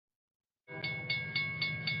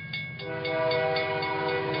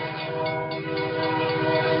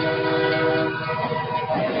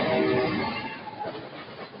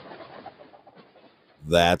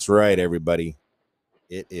That's right, everybody.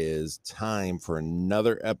 It is time for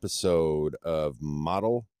another episode of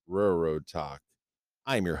Model Railroad Talk.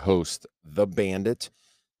 I'm your host, The Bandit.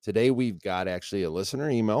 Today, we've got actually a listener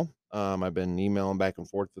email. I've been emailing back and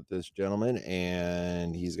forth with this gentleman,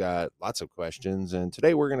 and he's got lots of questions. And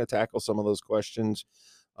today, we're going to tackle some of those questions.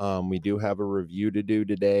 We do have a review to do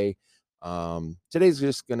today. Today's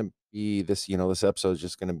just going to be this episode is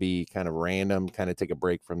just going to be kind of random, kind of take a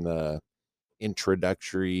break from the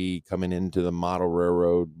introductory coming into the model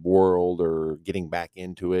railroad world or getting back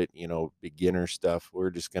into it, beginner stuff.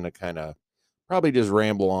 We're just going to kind of probably just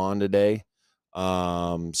ramble on today.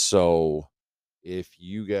 So if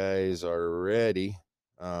you guys are ready,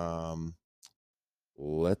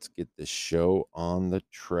 let's get the show on the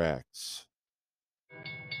tracks.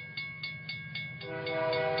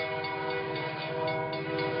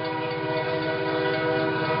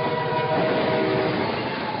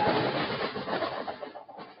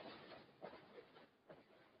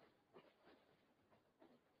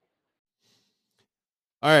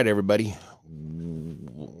 All right, everybody.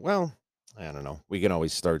 Well, I don't know. We can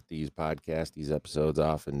always start these podcasts, these episodes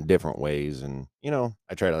off in different ways. And,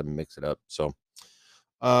 I try to mix it up. So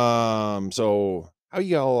how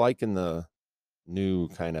y'all liking the new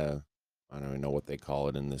kind of, I don't even know what they call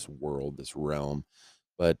it in this world, this realm,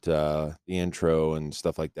 but the intro and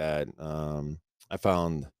stuff like that. I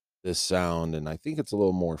found this sound and I think it's a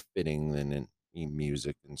little more fitting than in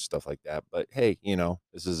music and stuff like that. But hey,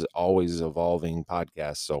 this is always evolving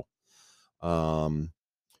podcast. So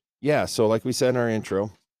yeah, so like we said in our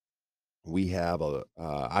intro, we have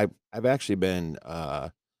I've actually been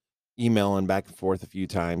emailing back and forth a few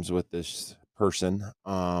times with this person.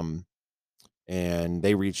 And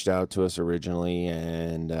they reached out to us originally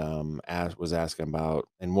and was asking about,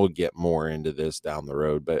 and we'll get more into this down the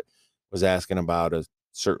road, but was asking about a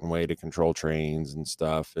certain way to control trains and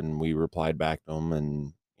stuff. And we replied back to them,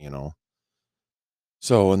 and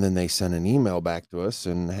and then they sent an email back to us,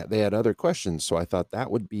 and they had other questions. So I thought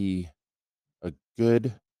that would be a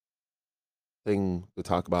good thing to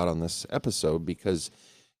talk about on this episode because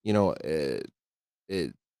you know it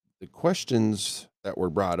the questions that were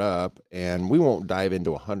brought up, and we won't dive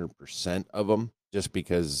into 100% of them just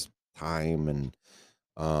because time and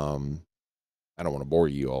um I don't want to bore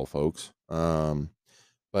you all folks.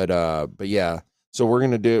 But yeah, so we're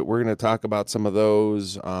gonna talk about some of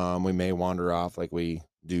those. We may wander off like we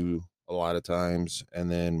do a lot of times, and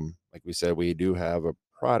then like we said, we do have a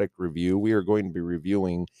product review. We are going to be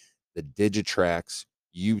reviewing the Digitrax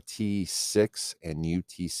UT6 and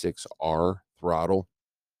UT6R throttle.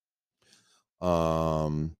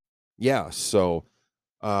 Yeah, so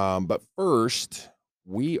but first,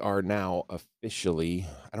 we are now officially,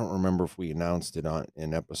 I don't remember if we announced it on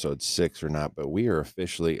in episode 6 or not, but we are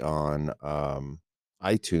officially on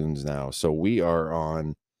iTunes now. So we are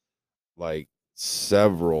on like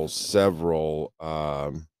several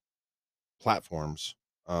platforms.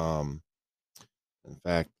 Um in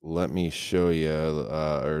fact, let me show you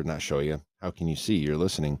or not show you. How can you see? You're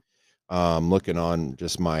listening. Looking on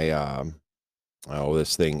just my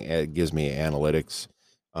this thing, it gives me analytics.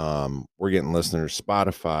 We're getting listeners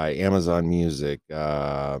Spotify, Amazon Music,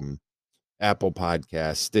 Apple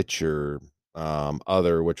Podcast, Stitcher,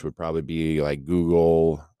 other, which would probably be like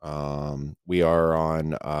Google. We are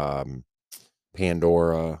on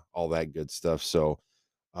Pandora, all that good stuff. So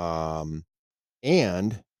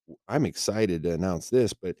and I'm excited to announce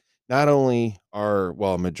this, but not only are,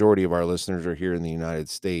 well, a majority of our listeners are here in the United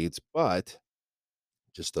States, but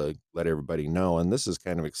just to let everybody know, and this is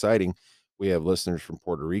kind of exciting, we have listeners from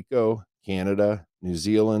Puerto Rico, Canada, New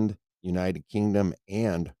Zealand, United Kingdom,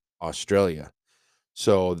 and Australia.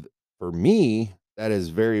 So for me, that is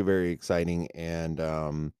very, very exciting. And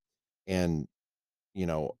you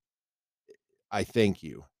know, I thank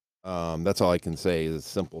you. That's all I can say is a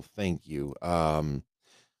simple thank you.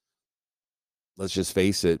 Let's just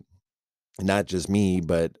face it, not just me,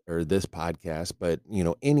 but or this podcast, but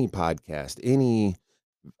any podcast, any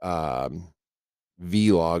um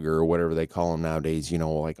vlogger or whatever they call them nowadays,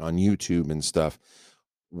 like on YouTube and stuff,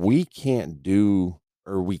 we can't do,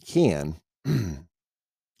 or we can,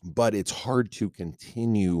 but it's hard to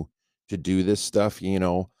continue to do this stuff,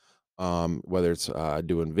 whether it's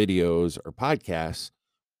doing videos or podcasts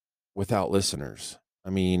without listeners. I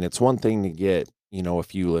mean, it's one thing to get, a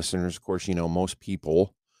few listeners. Of course, most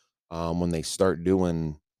people, when they start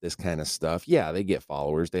doing this kind of stuff, yeah, they get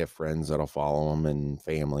followers. They have friends that'll follow them and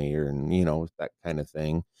family or, and, that kind of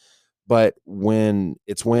thing. But when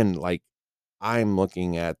like I'm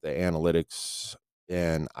looking at the analytics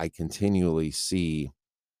and I continually see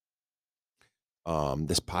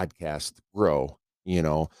this podcast grow, you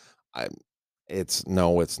know, I it's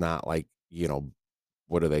no, it's not like,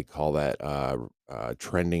 what do they call that?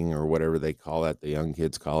 Trending or whatever they call that. The young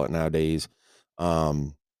kids call it nowadays.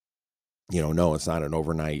 Um, no, it's not an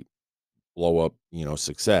overnight blow up,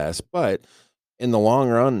 success, but in the long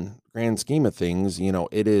run, grand scheme of things,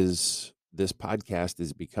 this podcast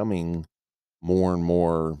is becoming more and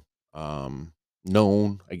more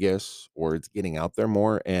known, I guess, or it's getting out there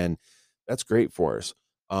more, and that's great for us.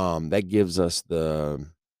 That gives us the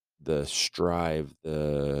strive,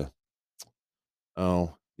 the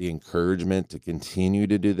encouragement to continue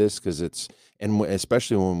to do this because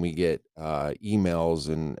especially when we get emails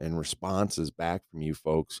and responses back from you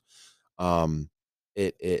folks, um,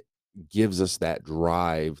 it gives us that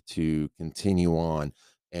drive to continue on.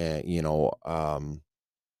 And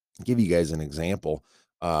give you guys an example.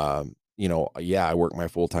 Yeah, I work my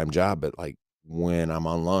full-time job, but like when I'm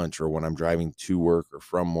on lunch or when I'm driving to work or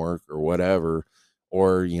from work or whatever,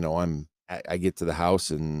 or I get to the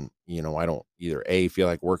house and I don't either A feel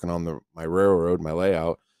like working on my railroad, my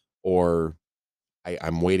layout, or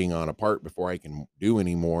I'm waiting on a part before I can do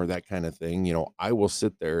any more, that kind of thing. I will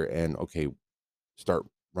sit there and okay, start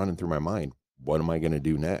running through my mind. What am I going to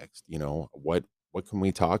do next? What can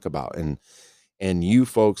we talk about? And you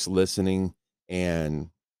folks listening and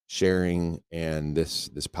sharing and this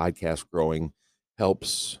podcast growing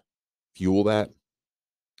helps fuel that.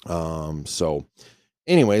 So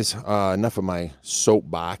anyways, enough of my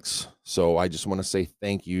soapbox. So I just want to say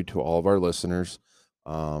thank you to all of our listeners.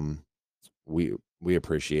 Um, we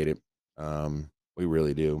appreciate it. We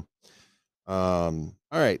really do. All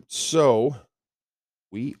right, so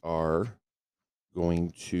we are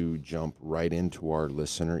going to jump right into our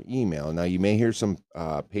listener email. Now, you may hear some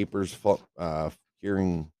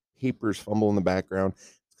hearing papers fumble in the background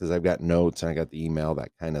because I've got notes and I got the email,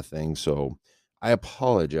 that kind of thing. So I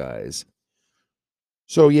apologize.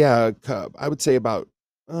 So yeah, I would say about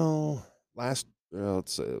last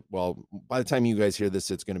let's say, well, by the time you guys hear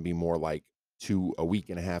this, it's going to be more like a week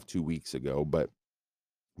and a half, 2 weeks ago. But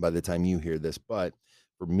by the time you hear this. But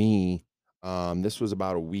for me, this was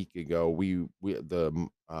about a week ago.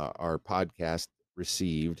 Our podcast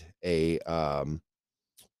received an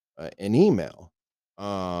email,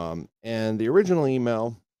 and the original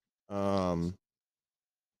email um,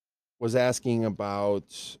 was asking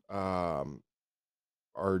about our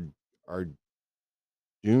our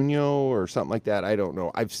or something like that. I don't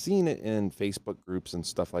know. I've seen it in Facebook groups and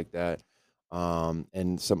stuff like that. And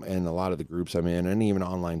a lot of the groups I'm in, and even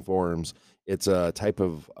online forums, it's a type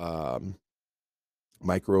of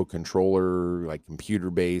microcontroller, like computer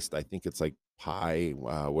based. I think it's like Pi.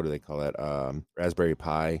 What do they call that? Raspberry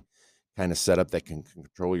Pi kind of setup that can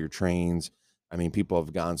control your trains. I mean, people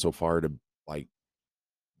have gone so far to like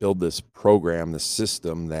build this program, this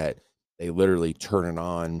system that they literally turn it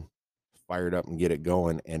on, fire it up, and get it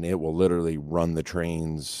going, and it will literally run the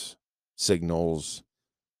trains, signals,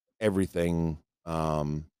 everything.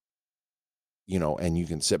 And you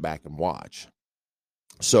can sit back and watch.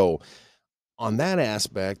 So on that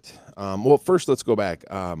aspect, well, first let's go back.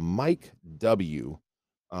 Mike W.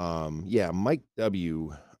 Yeah, Mike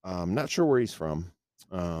W. Not sure where he's from.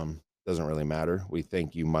 Doesn't really matter. We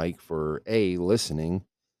thank you, Mike, for A, listening,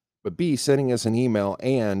 but B, sending us an email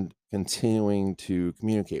and continuing to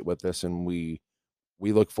communicate with us. And we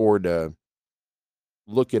look forward to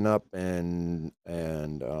looking up and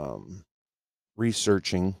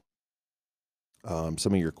researching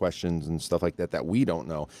some of your questions and stuff like that we don't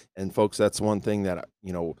know. And folks, that's one thing that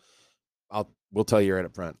we'll tell you right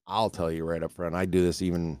up front. I'll tell you right up front. I do this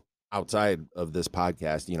even outside of this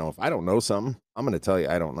podcast. If I don't know something, I'm going to tell you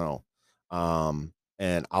I don't know,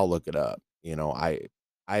 and I'll look it up.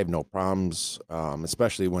 I have no problems,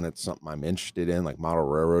 especially when it's something I'm interested in, like model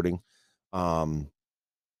railroading.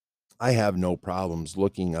 I have no problems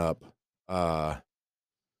looking up,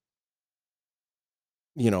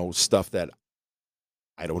 stuff that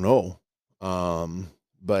I don't know.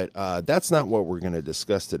 But that's not what we're going to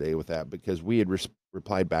discuss today with that, because we had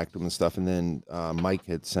replied back to him and stuff. And then Mike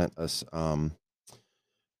had sent us,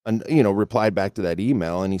 replied back to that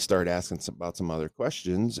email, and he started asking about some other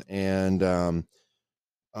questions. And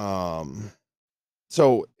um,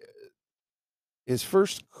 so his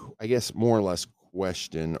first, I guess, more or less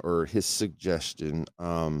question, or his suggestion,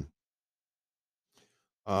 um,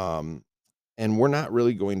 and we're not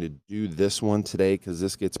really going to do this one today because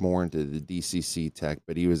this gets more into the DCC tech,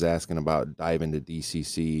 but he was asking about dive into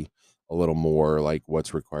DCC a little more, like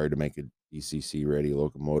what's required to make a DCC ready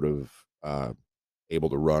locomotive able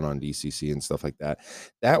to run on DCC and stuff like that.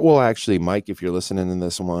 That will actually, Mike, if you're listening to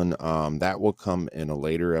this one, that will come in a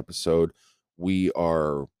later episode. We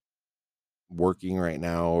are working right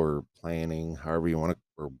now or planning, however you want to,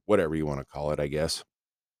 or whatever you want to call it, I guess,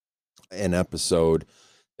 an episode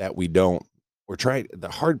that we're trying. The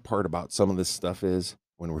hard part about some of this stuff is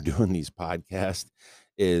when we're doing these podcasts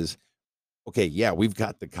is, okay, yeah, we've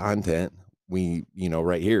got the content.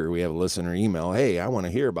 Right here, we have a listener email. Hey, I want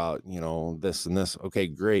to hear about, this and this. Okay,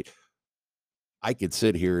 great. I could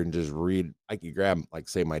sit here and just read. I could grab, like,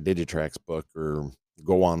 say, my Digitrax book or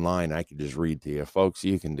go online. I could just read to you. Folks,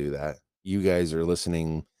 you can do that. You guys are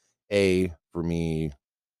listening, for me,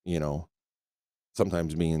 you know,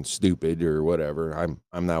 sometimes being stupid or whatever.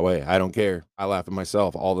 I'm that way. I don't care. I laugh at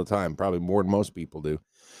myself all the time, probably more than most people do.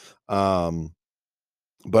 Um,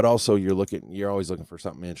 but also you're always looking for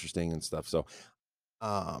something interesting and stuff. So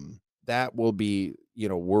that will be,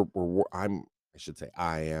 I should say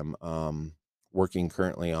I am working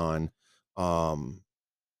currently on um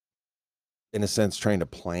in a sense trying to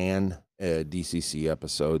plan a DCC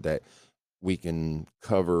episode that we can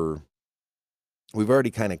cover. We've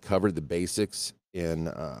already kind of covered the basics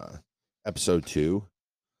in episode 2,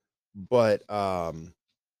 but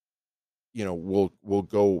we'll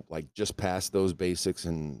go like just past those basics,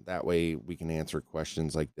 and that way we can answer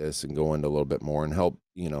questions like this and go into a little bit more and help,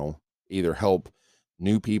 either help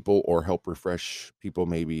new people or help refresh people,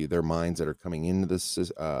 maybe their minds that are coming into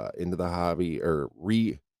into the hobby, or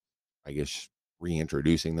I guess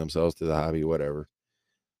reintroducing themselves to the hobby, whatever.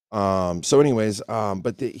 So anyways,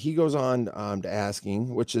 but he goes on to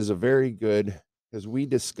asking, which is a very good, because we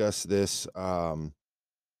discussed this um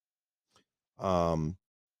I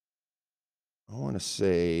want to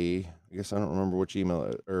say, I guess I don't remember which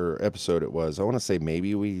email or episode it was. I want to say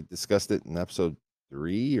maybe we discussed it in episode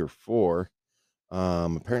 3 or 4.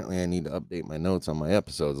 Apparently I need to update my notes on my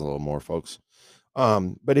episodes a little more, folks.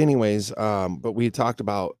 But anyways, but we talked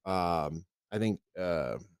about, I think,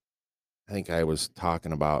 I think I was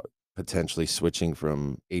talking about potentially switching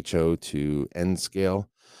from HO to N scale.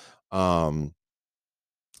 Um,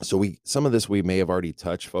 so some of this we may have already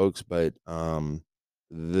touched, folks, but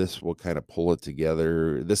this will kind of pull it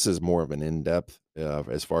together. This is more of an in-depth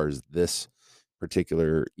as far as this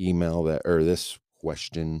particular email that, or this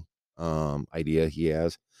question idea he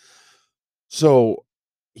has. So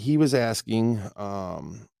he was asking,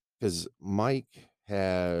 because Mike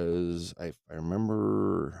has, I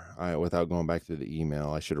remember, without going back to the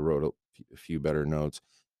email, I should have wrote a few better notes.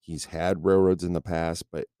 He's had railroads in the past,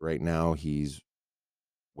 but right now he's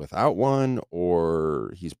without one,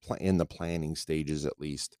 or he's in the planning stages at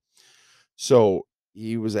least. So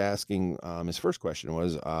he was asking, his first question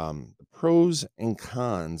was, the pros and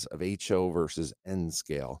cons of HO versus N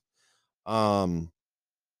scale. And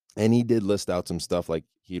he did list out some stuff, like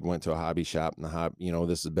he'd went to a hobby shop, and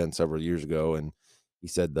this has been several years ago, and he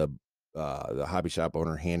said the hobby shop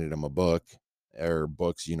owner handed him a book or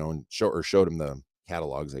books, and showed him the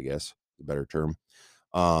catalogs, I guess, the better term.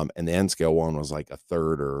 And the N scale one was like a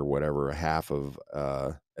third or whatever, a half of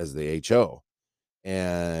as the HO.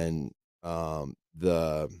 And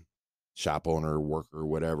the shop owner, worker,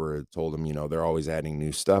 whatever, told him, they're always adding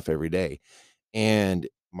new stuff every day. And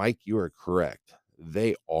Mike, you are correct.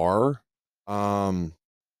 They are. Um,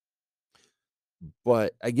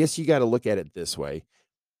 but I guess you got to look at it this way.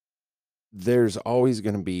 There's always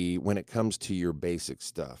going to be, when it comes to your basic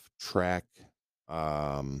stuff, track,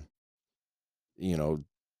 um, you know,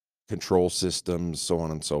 control systems, so on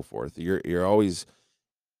and so forth. You're always,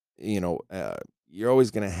 you know, uh, you're always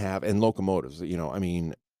going to have, and locomotives, I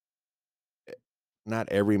mean, not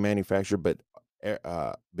every manufacturer, but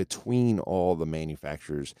between all the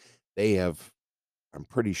manufacturers, they have, I'm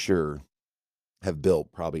pretty sure, have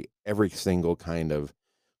built probably every single kind of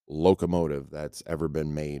locomotive that's ever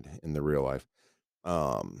been made in the real life.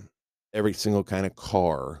 Um, every single kind of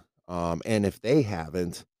car. And if they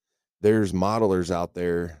haven't, there's modelers out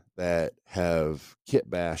there that have kit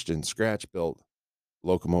bashed and scratch built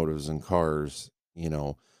locomotives and cars,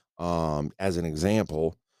 as an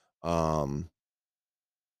example, um,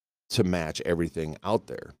 to match everything out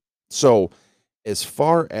there. So, as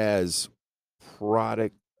far as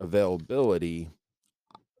product availability,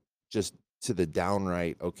 just to the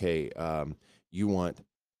downright, okay, you want,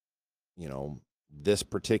 you know, this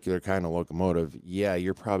particular kind of locomotive, yeah,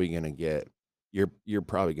 you're probably gonna be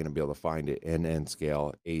able to find it in N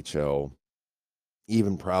scale, HO,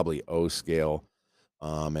 even probably O scale,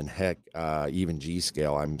 and heck, even G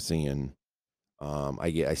scale. I'm seeing,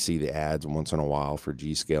 I see the ads once in a while for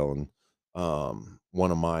G scale, and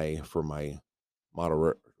one of my model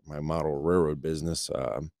ra- my model railroad business,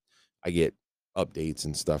 I get updates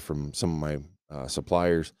and stuff from some of my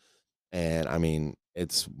suppliers, and I mean,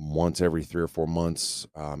 it's once every 3 or 4 months,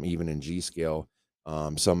 even in G scale.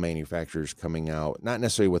 Some manufacturers coming out, not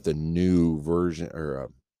necessarily with a new version or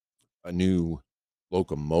a new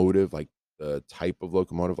locomotive, like the type of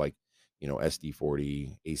locomotive, like,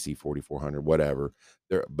 SD40, AC 4400, whatever.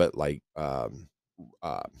 There, but like uh,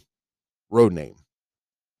 road name,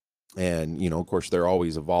 and of course, they're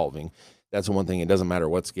always evolving. That's the one thing. It doesn't matter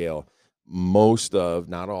what scale. Most of,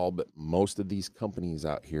 not all, but most of these companies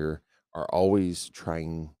out here are always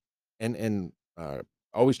trying and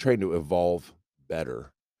always trying to evolve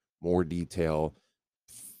better, more detail,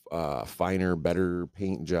 finer, better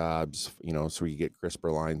paint jobs, so you get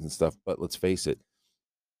crisper lines and stuff. But let's face it,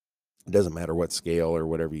 it doesn't matter what scale or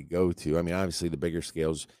whatever you go to. I mean, obviously, the bigger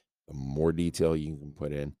scales, the more detail you can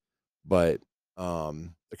put in. But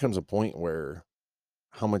there comes a point where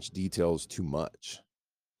how much detail is too much.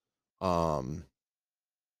 Um,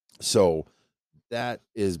 so that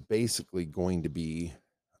is basically going to be,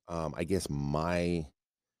 I guess, my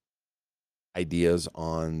ideas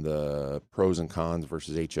on the pros and cons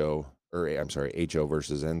versus HO, or I'm sorry, HO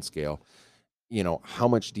versus N scale. How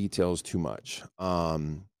much detail is too much.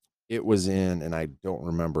 It was in, and I don't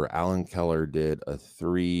remember, Alan Keller did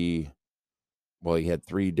he had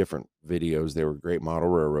three different videos. They were Great Model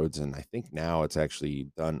Railroads, and I think now it's actually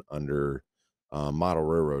done under Model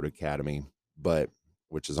Railroad Academy, but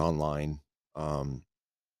which is online. Um,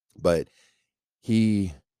 but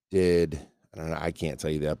he did, I don't know, I can't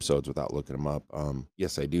tell you the episodes without looking them up.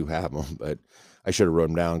 Yes, I do have them, but I should have wrote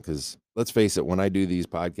them down because let's face it, when I do these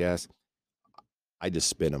podcasts, I just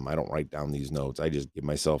spin them. I don't write down these notes. I just give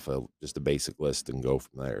myself just a basic list and go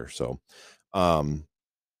from there. So, um,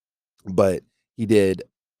 but he did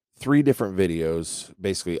three different videos,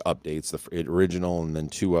 basically updates, the original and then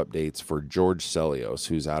two updates for George Celios,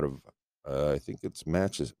 who's out of, I think it's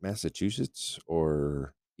Massachusetts,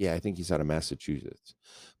 or yeah, I think he's out of Massachusetts.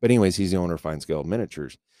 But anyways, he's the owner of Fine Scale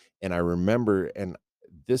Miniatures. And I remember, and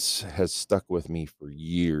this has stuck with me for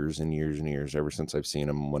years and years and years, ever since I've seen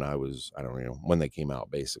them when I was, I don't know, when they came out,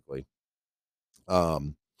 basically.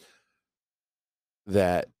 Um,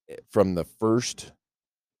 that from the first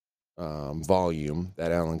volume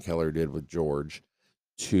that Alan Keller did with George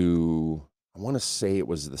to, I want to say it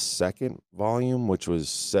was the second volume, which was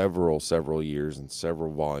several years and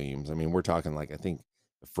several volumes. I mean, we're talking like, I think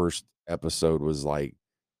the first episode was like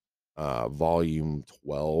volume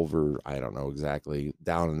 12, or I don't know exactly,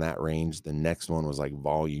 down in that range. The next one was like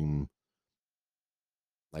volume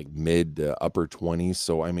like mid to upper 20s.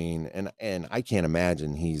 So I mean, and I can't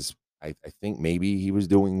imagine I think maybe he was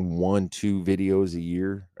doing 1-2 videos a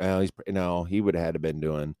year. He's no, he would have had to been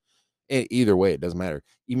doing, either way, it doesn't matter.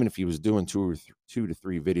 Even if he was doing 2 to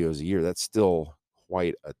 3 videos a year, that's still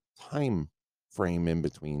quite a time frame in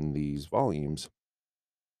between these volumes.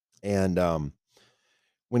 And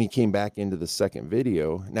when he came back into the second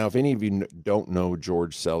video, now if any of you don't know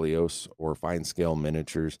George Celios or Fine Scale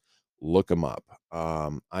Miniatures, look him up.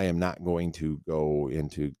 I am not going to go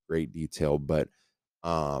into great detail, but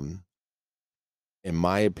um, in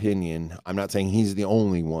my opinion, I'm not saying he's the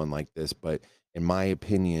only one like this, but in my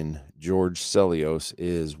opinion, George Celios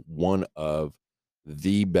is one of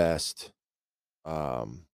the best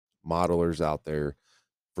um, modelers out there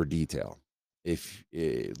for detail. If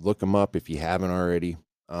look him up if you haven't already.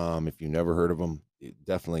 If you've never heard of him,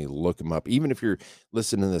 definitely look him up. Even if you're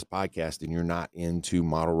listening to this podcast and you're not into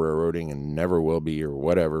model railroading and never will be or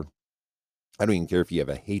whatever, I don't even care if you have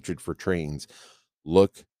a hatred for trains.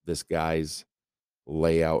 Look this guy's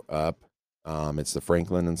layout up. It's the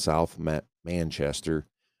Franklin and South Manchester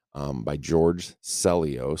by George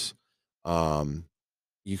Celios.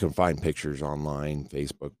 You can find pictures online,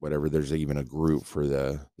 Facebook, whatever. There's even a group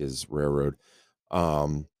for his railroad.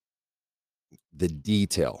 Um, the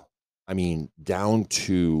detail, I mean, down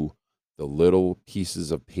to the little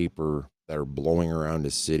pieces of paper that are blowing around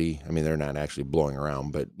his city. I mean, they're not actually blowing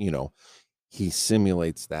around, but he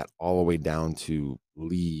simulates that all the way down to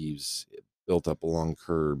leaves built up along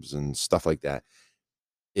curbs and stuff like that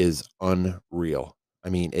is unreal. I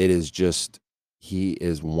mean, it is just, he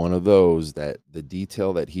is one of those that the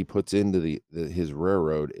detail that he puts into his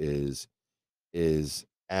railroad is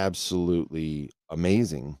absolutely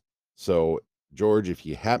amazing. So, George, if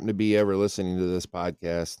you happen to be ever listening to this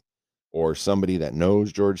podcast, or somebody that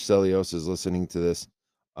knows George Celios is listening to this,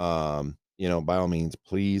 by all means,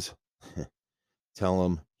 please tell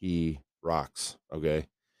him he rocks. Okay.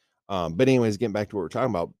 But anyways, getting back to what we're talking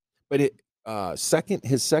about, but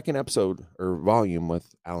his second episode or volume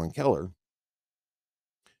with Alan Keller,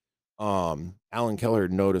 Alan Keller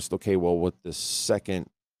noticed, okay, well, with the second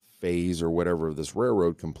phase or whatever of this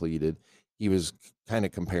railroad completed, he was kind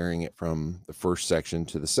of comparing it from the first section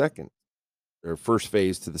to the second, or first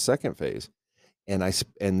phase to the second phase. And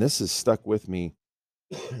this has stuck with me.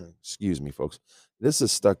 Excuse me, folks. This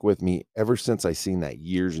has stuck with me ever since I seen that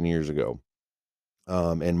years and years ago.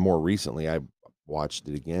 And more recently, I watched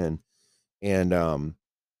it again, and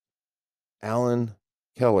Alan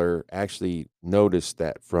Keller actually noticed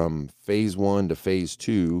that from phase one to phase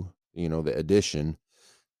two, the addition,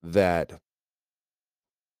 that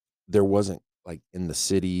there wasn't, like, in the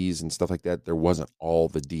cities and stuff like that, there wasn't all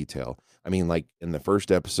the detail. I mean, like, in the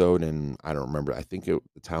first episode, and I don't remember, I think the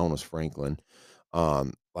town was Franklin.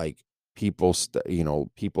 Like, people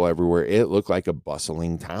everywhere. It looked like a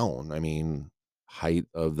bustling town. I mean, height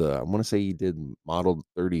of the I want to say he did model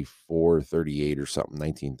 34, 38 or something,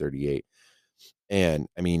 1938. And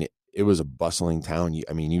I mean, it was a bustling town.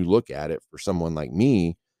 I mean, you look at it for someone like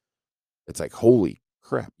me, it's like, holy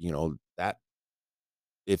crap, that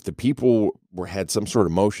if the people had some sort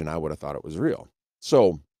of motion, I would have thought it was real.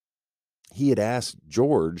 So he had asked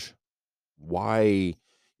George why,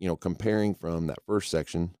 comparing from that first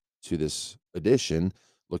section to this edition,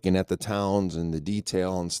 looking at the towns and the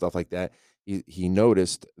detail and stuff like that, he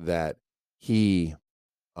noticed that he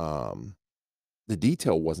um the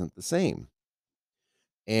detail wasn't the same.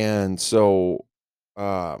 And so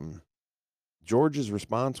um George's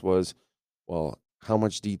response was, well, how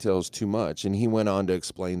much detail is too much? And he went on to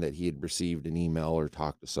explain that he had received an email or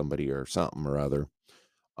talked to somebody or something or other.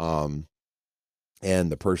 Um,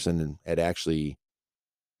 and the person had actually,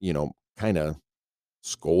 kind of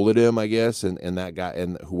scolded him, I guess. And that guy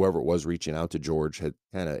and whoever it was reaching out to George had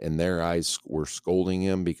kind of, in their eyes, were scolding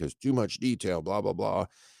him because too much detail, blah, blah, blah.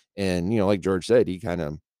 And, like George said, he kind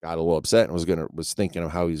of got a little upset and was thinking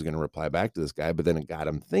of how he was going to reply back to this guy. But then it got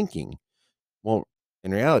him thinking, well,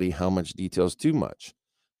 in reality, how much detail is too much?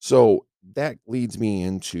 So that leads me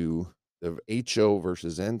into the HO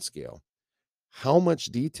versus N scale. How much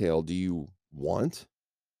detail do you want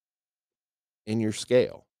in your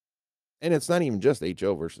scale? And it's not even just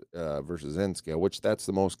HO versus N scale, which that's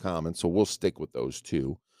the most common. So we'll stick with those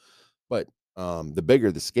two. But the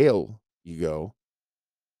bigger the scale you go,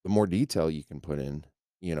 the more detail you can put in,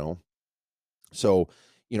 you know. So,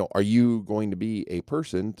 are you going to be a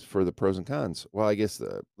person for the pros and cons? Well, I guess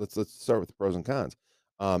let's start with the pros and cons.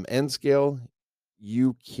 N scale,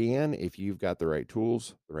 you can, if you've got the right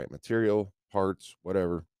tools, the right material, parts,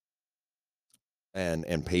 whatever,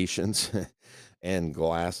 and patience and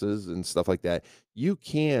glasses and stuff like that, you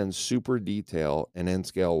can super detail an N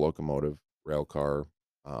scale locomotive, rail car,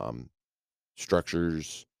 um,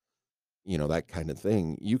 structures, that kind of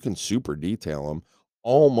thing. You can super detail them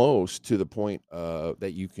almost to the point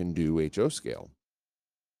that you can do HO scale.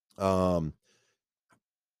 Um,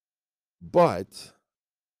 but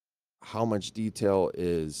how much detail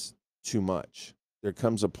is too much? There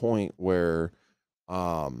comes a point where,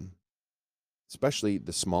 um, especially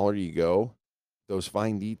the smaller you go, those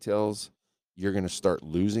fine details, you're going to start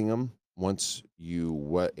losing them once you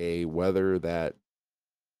weather that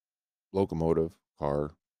locomotive,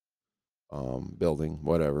 car, building,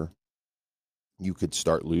 whatever. You could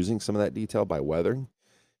start losing some of that detail by weathering.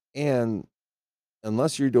 And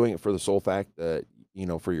unless you're doing it for the sole fact that,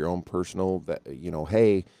 for your own personal, that,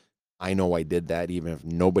 hey, I know I did that even if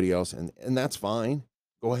nobody else, and that's fine.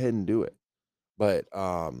 Go ahead and do it.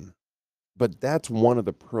 But that's one of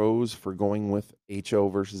the pros for going with HO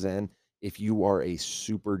versus N. If you are a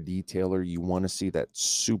super detailer, you want to see that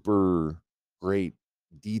super great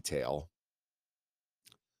detail.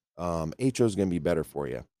 HO is going to be better for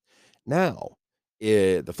you. Now,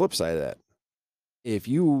 the flip side of that, if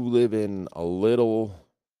you live in a little,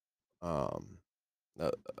 um,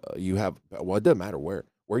 you have, well, it doesn't matter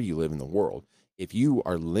where you live in the world. If you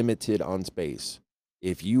are limited on space,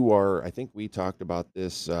 if you are, I think we talked about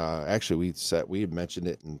this. Actually, we had mentioned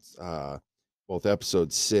it in both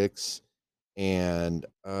episode 6 and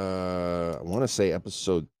I want to say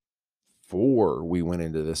episode 4. We went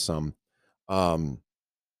into this some um,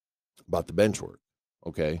 about the bench work,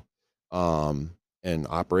 okay, and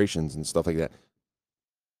operations and stuff like that.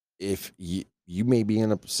 If you may be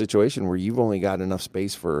in a situation where you've only got enough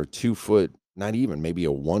space for a 2 foot, not even, maybe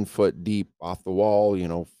a 1 foot deep off the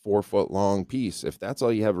wall, 4 foot long piece. If that's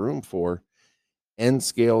all you have room for, N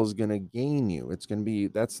scale is going to gain you.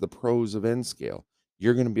 That's the pros of N scale.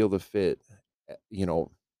 You're going to be able to fit,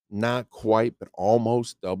 not quite, but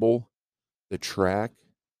almost double the track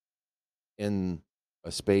in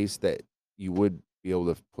a space that you would be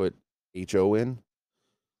able to put HO in.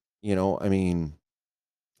 I mean,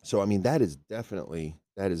 so I mean that is definitely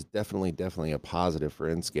a positive for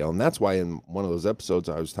N scale. And that's why in one of those episodes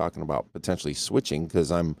I was talking about potentially switching,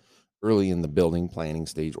 because I'm early in the building planning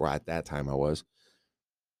stage, or at that time I was.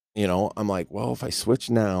 I'm like, well, if I switch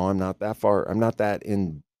now, I'm not that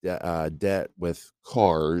in debt with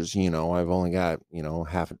cars. I've only got,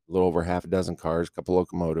 a little over half a dozen cars, a couple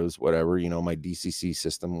locomotives, whatever. My DCC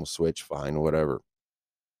system will switch fine, whatever.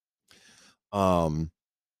 Um,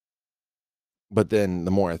 but then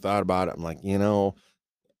the more I thought about it, I'm like,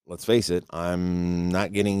 let's face it, I'm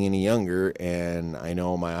not getting any younger, and I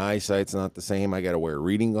know my eyesight's not the same. I got to wear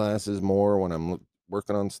reading glasses more when I'm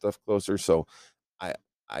working on stuff closer. So I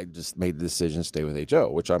I just made the decision to stay with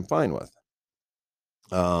HO, which I'm fine with.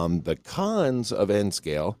 The cons of N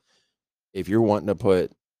scale, if you're wanting to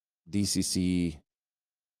put DCC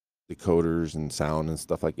decoders and sound and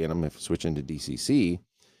stuff like that, I'm if switching to DCC,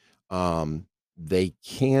 um, they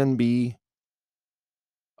can be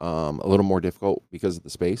a little more difficult because of the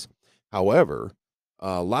space. However,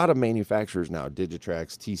 a lot of manufacturers now,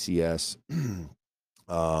 Digitrax, TCS,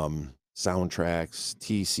 Soundtracks,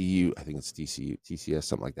 TCU, I think it's TCU, TCS,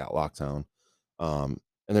 something like that, Lockdown. And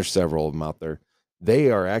there's several of them out there. They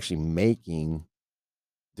are actually making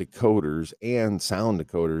decoders and sound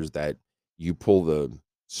decoders that you pull the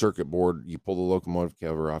circuit board, you pull the locomotive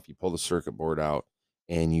cover off, you pull the circuit board out,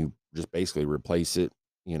 and you just basically replace it.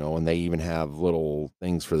 And they even have little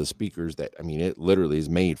things for the speakers that, I mean, it literally is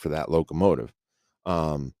made for that locomotive.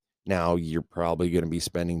 Um, Now you're probably going to be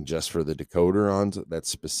spending just for the decoder on that's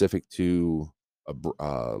specific to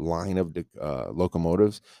a line of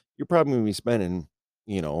locomotives. You're probably going to be spending,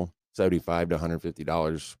 75 to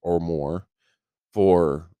 $150 or more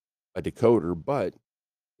for a decoder, but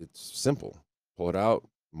it's simple. Pull it out,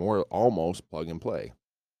 more almost plug and play.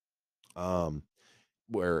 Um,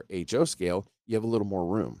 where HO scale, you have a little more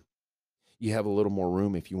room. You have a little more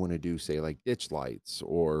room if you want to do, say, like ditch lights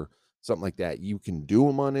or something like that. You can do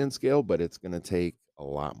them on N scale, but it's going to take a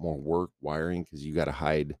lot more work wiring because you got to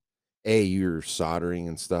hide. You're soldering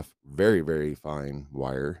and stuff, very, very fine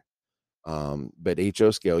wire. But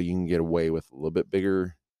HO scale, you can get away with a little bit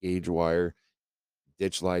bigger gauge wire.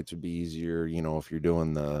 Ditch lights would be easier, if you're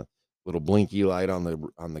doing the little blinky light on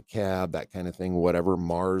the cab, that kind of thing, whatever.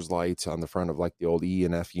 Mars lights on the front of like the old E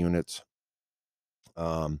and F units.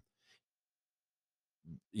 Um,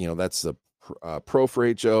 that's the pro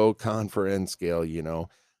for HO, con for N scale,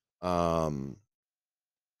 Um,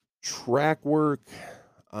 track work,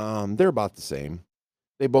 they're about the same.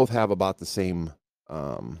 They both have about the same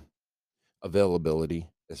um availability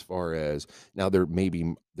as far as now there's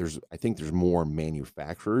I think there's more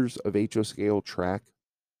manufacturers of HO scale track.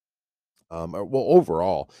 Well,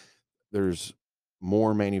 overall, there's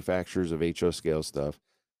more manufacturers of HO scale stuff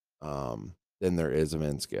than there is of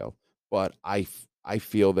N scale. But I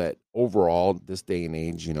feel that overall, this day and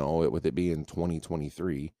age, with it being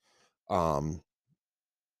 2023, um,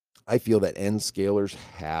 I feel that N scalers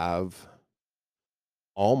have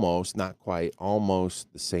almost, not quite,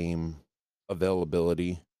 almost the same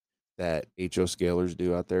availability that HO scalers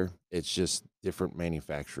do out there. It's just different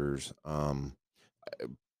manufacturers. Prime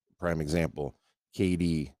example,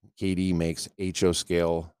 KD makes HO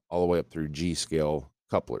scale all the way up through G scale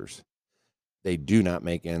couplers. They do not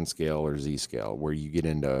make N scale or Z scale, where you get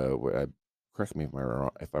into correct me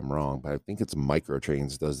if I'm wrong, but I think it's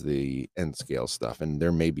Microtrains does the N scale stuff, and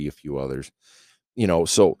there may be a few others.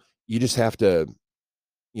 So you just have to,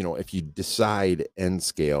 if you decide N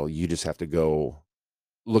scale, you just have to go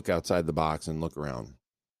look outside the box and look around.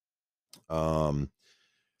 Um,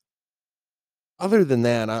 other than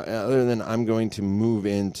I'm going to move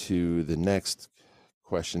into the next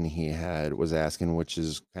question he was asking, which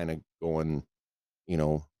is kind of going, you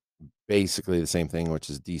know, basically the same thing, which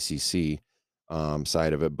is DCC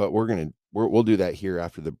side of it. But we'll do that here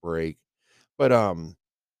after the break. But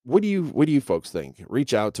what do you folks think?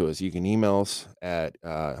 Reach out to us. You can email us at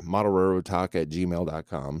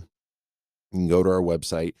modelrailroadtalk@gmail.com. You can go to our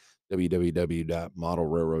website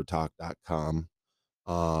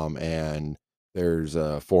www.modelrailroadtalk.com, and there's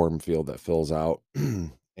a form field that fills out.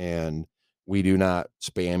 And we do not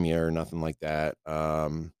spam you or nothing like that.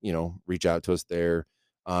 Reach out to us there.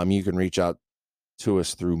 You can reach out to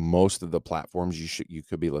us through most of the platforms you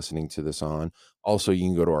could be listening to this on. Also, you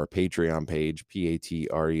can go to our Patreon page,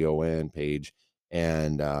 Patreon page,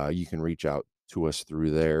 and you can reach out to us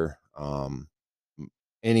through there.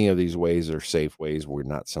 Any of these ways are safe ways. We're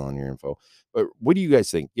not selling your info. But what do you guys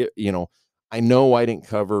think? I know I didn't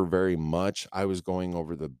cover very much. I was going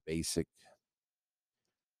over the basic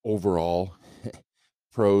overall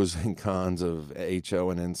pros and cons of HO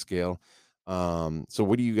and N scale. So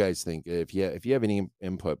what do you guys think? If you have any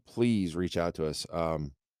input, please reach out to us.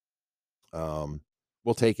 Um,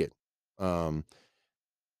 we'll take it. Um,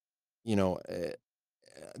 you know,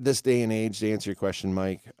 this day and age, to answer your question,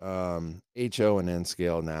 Mike, HO and N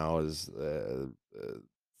scale now is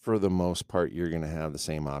for the most part, you're going to have the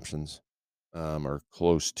same options, or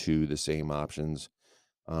close to the same options.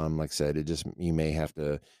 Like I said, it just, you may have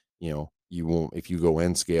to, you won't, if you go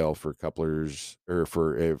N scale for couplers, or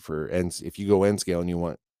for N, if you go N scale and you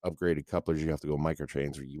want upgraded couplers, you have to go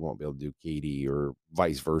microtrains, or you won't be able to do KD, or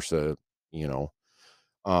vice versa, you know.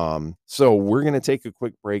 So we're going to take a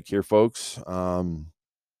quick break here, folks. And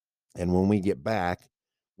when we get back,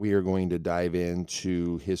 we are going to dive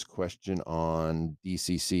into his question on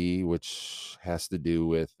DCC, which has to do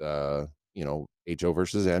with, HO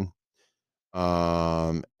versus N.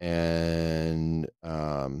 And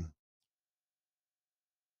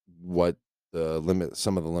what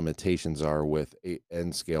some of the limitations are with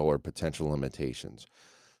N scale, or potential limitations.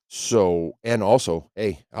 So, and also,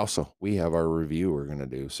 we have our review we're going to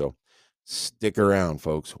do. So stick around,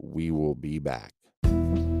 folks. We will be back.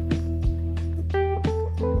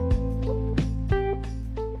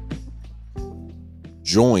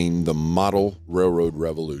 Join the model railroad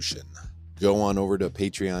revolution. Go on over to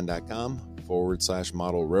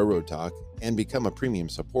patreon.com/model railroad talk and become a premium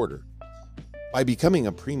supporter. By becoming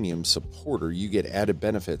a premium supporter, you get added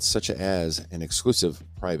benefits such as an exclusive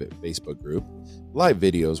private Facebook group, live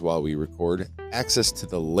videos while we record, access to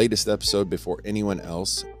the latest episode before anyone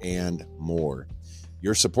else, and more.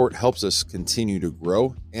 Your support helps us continue to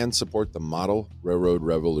grow and support the model railroad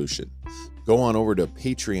revolution. Go on over to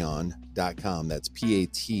patreon.com, that's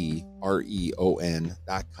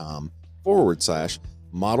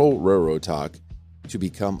patreon.com/model railroad talk to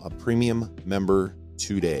become a premium member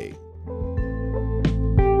today.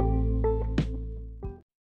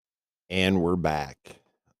 And we're back.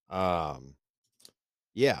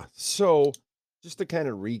 So just to kind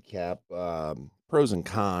of recap, pros and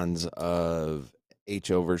cons of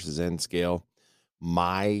HO versus N scale.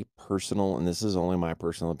 My personal, and this is only my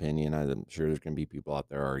personal opinion, I'm sure there's going to be people out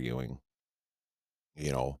there arguing,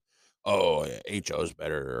 oh, HO's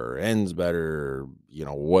better or N's better, or,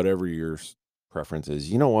 whatever your preference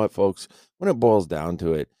is. You know what, folks? When it boils down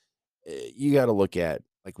to it, you got to look at,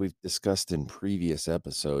 like we've discussed in previous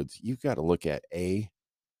episodes, you've got to look at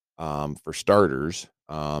for starters,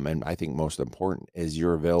 and I think most important is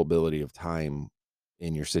your availability of time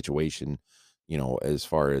in your situation, as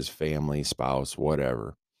far as family, spouse,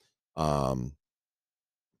 whatever. And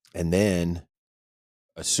then,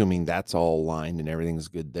 assuming that's all aligned and everything's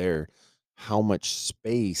good there, how much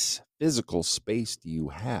space, physical space, do you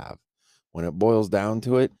have? When it boils down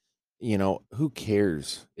to it, who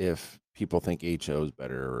cares if people think HO is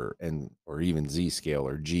better, or even Z scale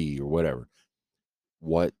or G or whatever?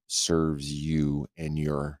 What serves you in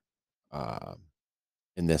your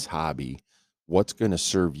in this hobby? What's going to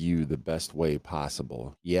serve you the best way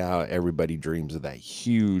possible? Yeah, everybody dreams of that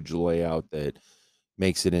huge layout that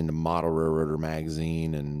makes it into Model Railroader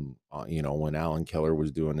magazine, and when Alan Keller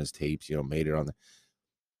was doing his tapes, made it on the.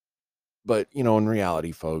 But in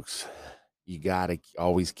reality, folks, you got to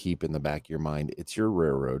always keep in the back of your mind, it's your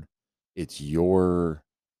railroad, it's your,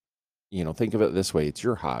 think of it this way, it's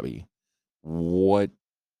your hobby. What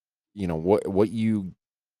what you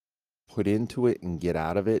put into it and get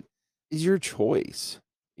out of it is your choice,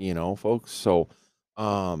 folks. So,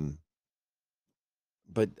 but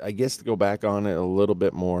I guess to go back on it a little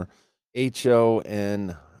bit more,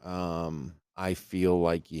 HON, I feel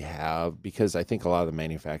like you have, because I think a lot of the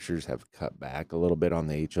manufacturers have cut back a little bit on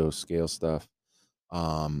the HO scale stuff.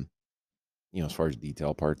 Um, as far as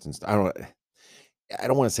detail parts and stuff, I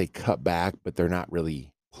don't want to say cut back, but they're not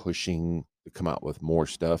really pushing to come out with more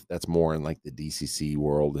stuff. That's more in like the DCC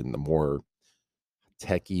world and the more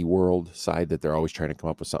techie world side, that they're always trying to come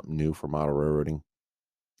up with something new for model railroading.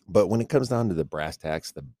 But when it comes down to the brass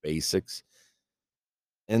tacks, the basics,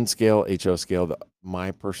 N scale, HO scale, my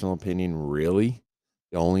personal opinion, really,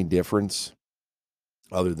 the only difference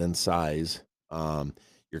other than size,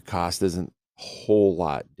 your cost isn't a whole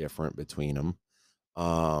lot different between them.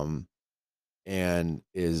 And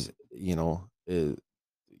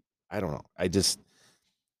I don't know.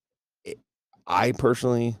 I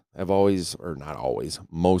personally have always, or not always,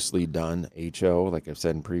 mostly done HO. Like I've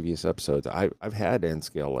said in previous episodes, I've had N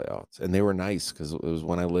scale layouts, and they were nice because it was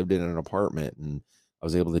when I lived in an apartment, and I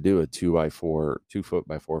was able to do a 2 foot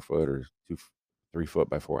by 4 foot, or 3 foot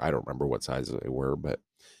by 4. I don't remember what size they were, but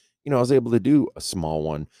I was able to do a small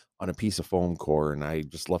one on a piece of foam core, and I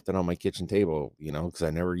just left it on my kitchen table, because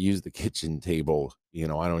I never used the kitchen table. I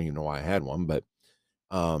don't even know why I had one, but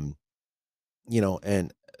um,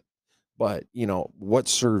 and but what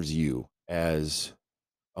serves you as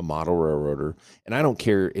a model railroader? And I don't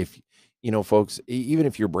care if folks, even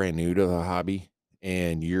if you're brand new to the hobby,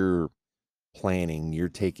 and you're planning, you're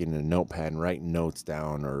taking a notepad and writing notes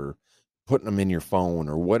down or putting them in your phone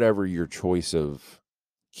or whatever your choice of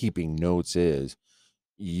keeping notes is,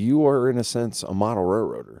 you are in a sense a model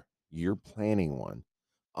railroader. You're planning one.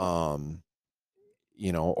 Um,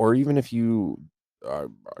 or even if you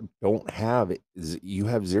don't have it, you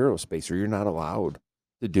have zero space or you're not allowed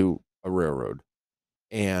to do a railroad.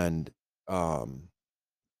 And, um,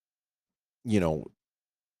 you know,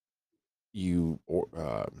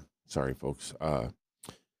 sorry, folks, thought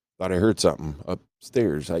I heard something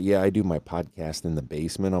upstairs. Yeah, I do my podcast in the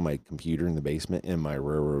basement on my computer in the basement in my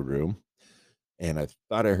railroad room. And I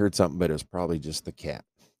thought I heard something, but it was probably just the cat.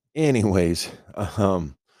 Anyways,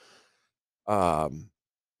 um, um,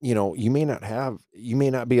 you may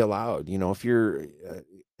not be allowed, if you're,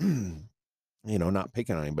 not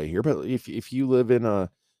picking on anybody here, but if you live in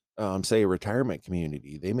say a retirement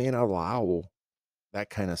community, they may not allow that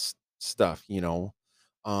kind of stuff,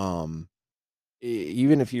 um,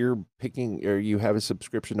 even if you're picking or you have a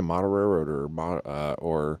subscription to Model Railroad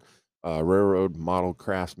or Railroad Model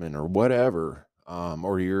Craftsman or whatever,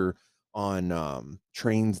 or you're on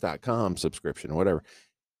trains.com subscription or whatever,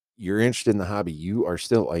 you're interested in the hobby, you are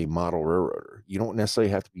still a model railroader. You don't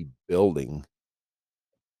necessarily have to be building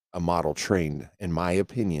a model train, in my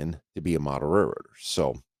opinion, to be a model railroader.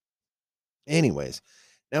 So, anyways,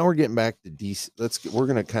 now we're getting back to DC. We're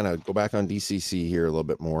gonna kind of go back on DCC here a little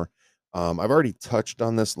bit more. I've already touched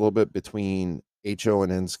on this a little bit between HO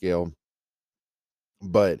and N scale,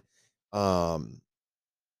 but um,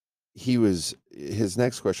 his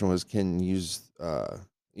next question was, can use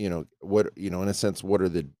what in a sense, what are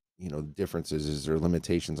the differences? Is there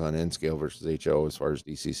limitations on N scale versus HO as far as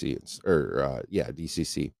DCC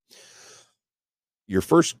DCC? Your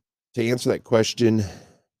first To answer that question,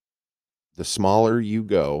 the smaller you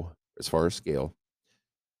go as far as scale,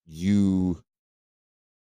 you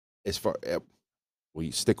as far well,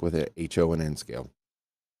 you stick with it, HO and N scale.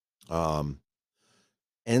 Um,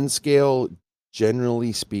 N scale,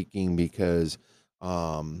 generally speaking, because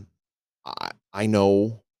I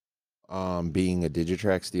know, being a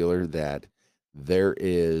Digitrax dealer, that there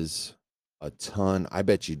is a ton. I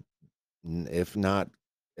bet you, if not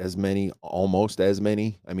as many, almost as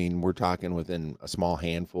many. I mean, we're talking within a small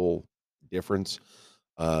handful difference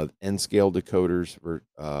of N scale decoders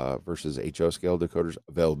versus HO scale decoders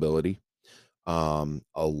availability. A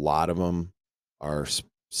lot of them are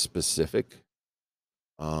specific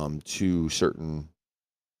to certain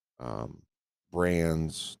um,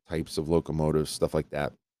 brands, types of locomotives, stuff like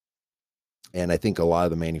that. And I think a lot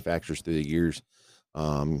of the manufacturers through the years,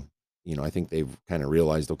 um, I think they've kind of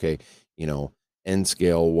realized, okay, you know, N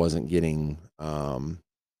scale wasn't getting, I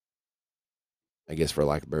guess for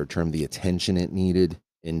lack of a better term, the attention it needed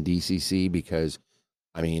in DCC because,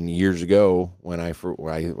 I mean, years ago when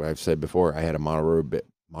I've said before, I had a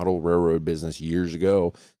model railroad business years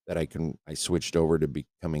ago that I switched over to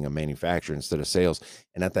becoming a manufacturer instead of sales.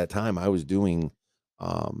 And at that time I was doing,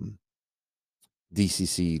 um,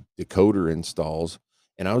 DCC decoder installs,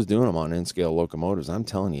 and I was doing them on N scale locomotives. I'm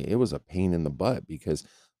telling you, it was a pain in the butt because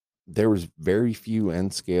there was very few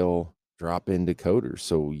N scale drop in decoders.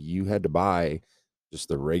 So you had to buy just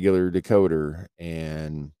the regular decoder,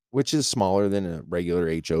 and which is smaller than a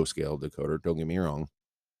regular HO scale decoder. Don't get me wrong,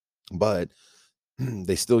 but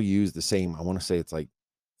they still use the same. I want to say it's like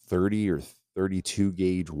 30 or 32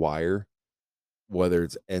 gauge wire, whether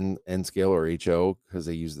it's N scale or HO, because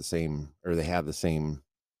they use the same, or they have the same.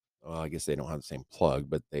 Well, I guess they don't have the same plug,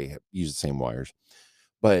 but use the same wires.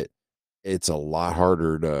 But it's a lot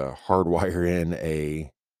harder to hardwire in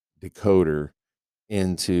a decoder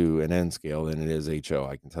into an N scale than it is HO.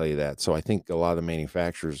 I can tell you that. So I think a lot of the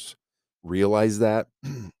manufacturers realize that.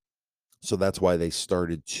 So that's why they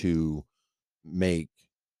started to make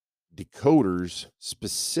decoders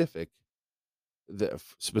specifically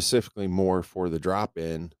more for the drop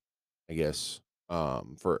in, I guess,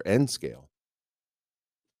 for N scale,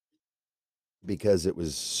 because it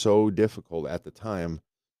was so difficult at the time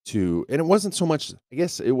and it wasn't so much, I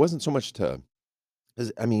guess it wasn't so much to,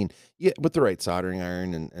 'cause, I mean, yeah, with the right soldering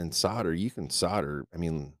iron and solder, you can solder, I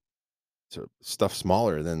mean, to stuff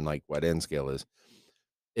smaller than like what N scale is.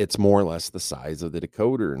 It's more or less the size of the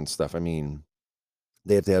decoder and stuff. I mean,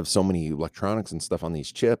 they have to have so many electronics and stuff on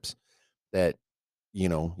these chips that, you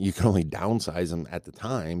can only downsize them at the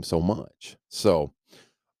time so much. So,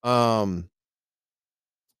 um,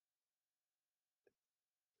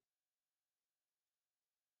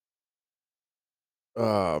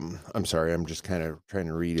 I'm sorry, I'm just kind of trying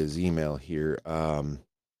to read his email here.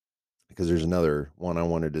 Because there's another one I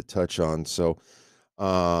wanted to touch on. So,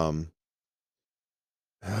 um,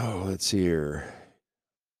 let's see here.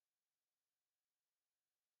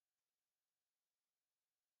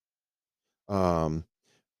 Um,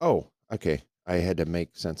 oh, okay. I had to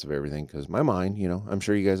make sense of everything because my mind, I'm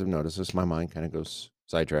sure you guys have noticed this. My mind kind of goes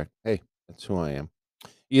sidetracked. Hey, that's who I am.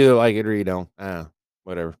 You either like it or you don't.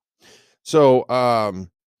 Whatever. So,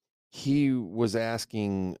 he was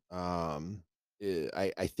asking,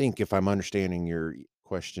 I think if I'm understanding your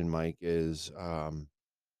question, Mike, is um,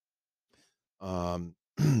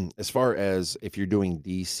 as far as if you're doing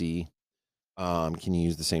DC, can you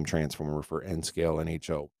use the same transformer for N scale and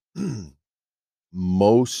HO?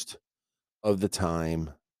 Most of the time,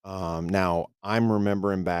 now I'm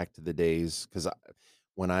remembering back to the days because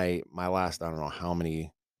when my last, I don't know how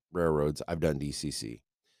many railroads I've done DCC.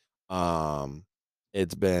 Um,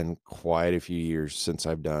 it's been quite a few years since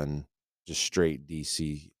I've done just straight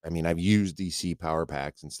DC. I mean, I've used DC power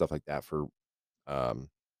packs and stuff like that for um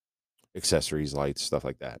accessories, lights, stuff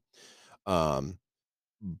like that. Um,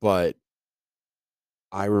 but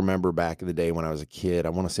I remember back in the day when I was a kid, I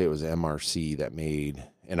want to say it was MRC that made,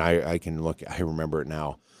 and I can look, I remember it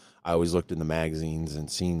now. I always looked in the magazines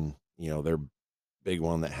and seen, their big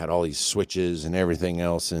one that had all these switches and everything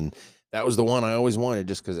else. And that was the one I always wanted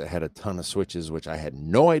just because it had a ton of switches, which I had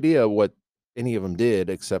no idea what any of them did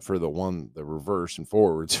except for the reverse and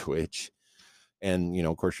forward switch. And,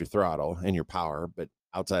 of course, your throttle and your power. But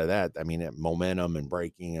outside of that, I mean, momentum and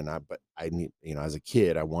braking. But I need, as a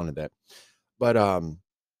kid, I wanted that. But,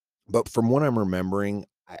 but from what I'm remembering,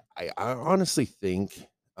 I honestly think,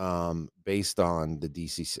 based on the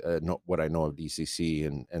DCC, what I know of DCC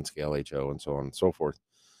and NScale HO and so on and so forth,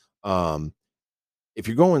 um, if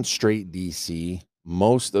you're going straight DC,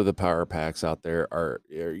 most of the power packs out there are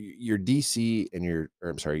your DC and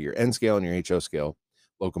I'm sorry, your N scale and your HO scale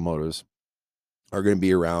locomotives are going to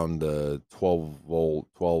be around the 12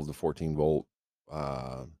 to 14 volt,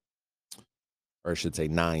 uh, or I should say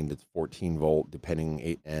 9 to 14 volt,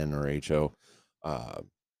 depending N or HO, uh,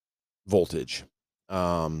 voltage.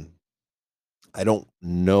 Um, I don't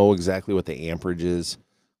know exactly what the amperage is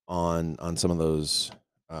on some of those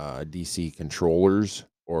DC controllers,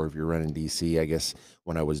 or if you're running DC. I guess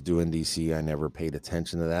when I was doing DC, I never paid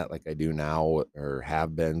attention to that like I do now, or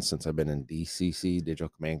have been since I've been in DCC, digital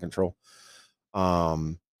command control.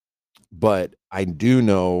 Um, but I do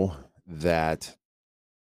know that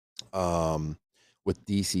with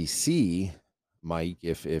DCC, Mike,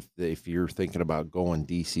 if you're thinking about going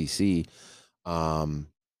DCC, um,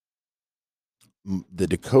 the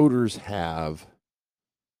decoders have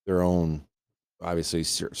their own, obviously,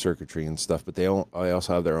 circuitry and stuff, but they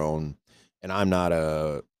also have their own. And I'm not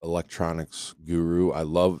a electronics guru. I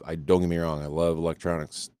don't get me wrong, I love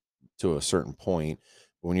electronics to a certain point.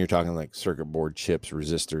 But when you're talking like circuit board chips,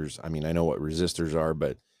 resistors, I mean, I know what resistors are,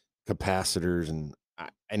 but capacitors, and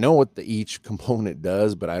I know what each component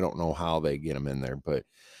does, but I don't know how they get them in there. But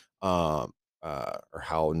um, or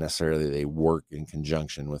how necessarily they work in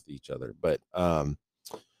conjunction with each other. But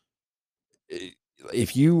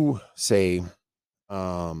if you say,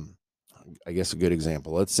 um, I guess a good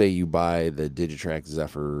example, let's say you buy the Digitrax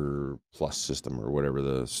Zephyr Plus system or whatever,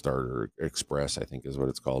 the Starter Express, I think is what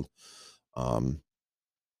it's called. Um,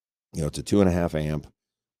 it's a 2.5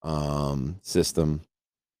 amp system.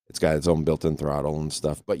 It's got its own built-in throttle and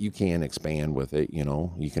stuff, but you can expand with it.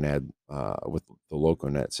 You can add with the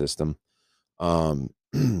LocoNet system. Um,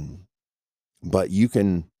 but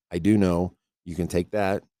I do know you can take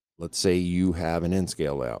that. Let's say you have an N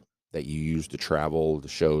scale layout that you use to travel to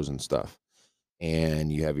shows and stuff,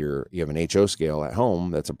 and you have an HO scale at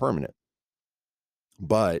home that's a permanent,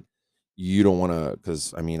 but you don't want to,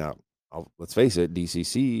 because I mean, let's face it,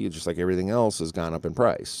 DCC, just like everything else, has gone up in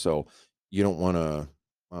price. So you don't want to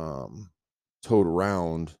tote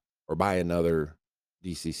around or buy another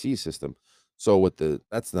DCC system. So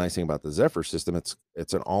that's the nice thing about the Zephyr system.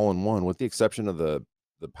 It's an all-in-one, with the exception of the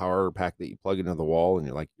power pack that you plug into the wall and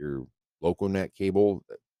you're like your LocoNet cable.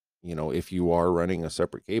 If you are running a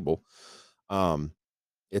separate cable, um,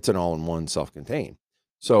 it's an all-in-one, self-contained.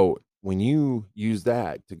 So when you use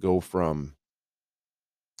that to go from,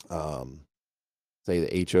 um, say,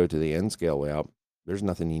 the HO to the N scale layout, there's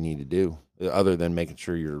nothing you need to do other than making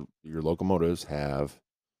sure your locomotives have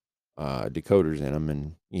decoders in them,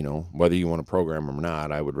 and whether you want to program them or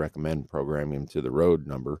not, I would recommend programming them to the road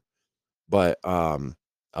number. But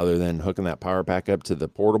other than hooking that power pack up to the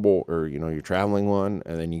portable, or your traveling one,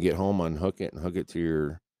 and then you get home, unhook it and hook it to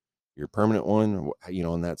your permanent one,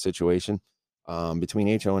 in that situation,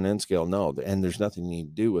 between HO and N scale, no, and there's nothing you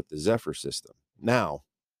need to do with the Zephyr system. Now,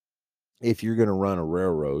 if you're going to run a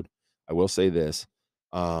railroad, I will say this,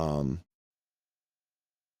 um,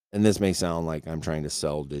 and this may sound like I'm trying to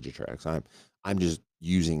sell Digitrax. I'm just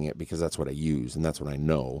using it because that's what I use and that's what I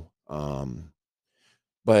know.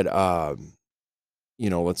 But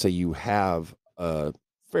let's say you have a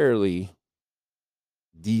fairly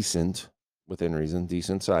decent, within reason,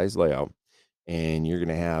 decent size layout, and you're going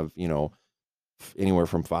to have, anywhere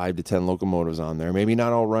from 5 to 10 locomotives on there, maybe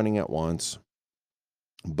not all running at once,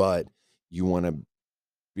 but you want to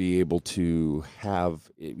be able to have,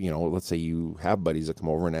 let's say you have buddies that come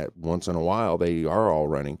over and at once in a while they are all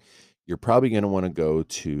running. You're probably going to want to go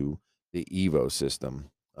to the Evo system.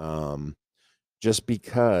 Just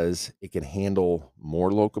because it can handle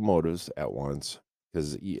more locomotives at once.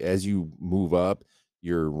 Because as you move up,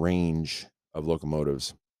 your range of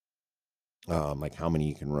locomotives, like how many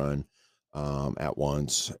you can run at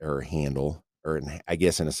once or handle, or I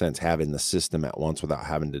guess in a sense, having the system at once without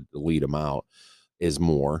having to delete them out is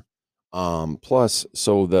more. Plus,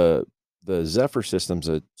 so the Zephyr system's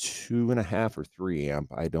a 2.5 or 3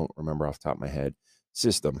 amp, I don't remember off the top of my head,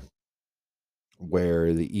 system,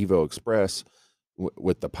 where the Evo Express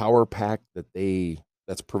with the power pack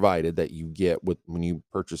that's provided that you get with when you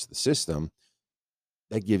purchase the system,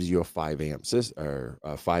 that gives you a 5 amp system or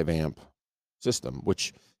a 5 amp system,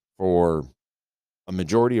 which for a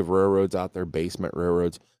majority of railroads out there, basement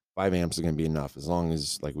railroads, 5 amps is going to be enough, as long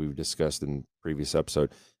as, like we've discussed in previous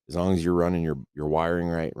episode, as long as you're running your wiring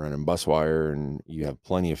right, running bus wire, and you have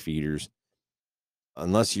plenty of feeders.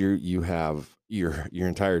 Unless you have your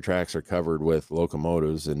entire tracks are covered with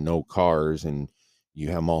locomotives and no cars, and you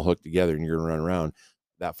have them all hooked together and you're gonna run around,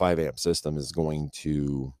 that 5 amp system is going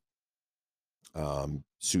to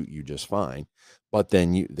suit you just fine. But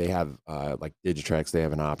then they have like Digitrax, they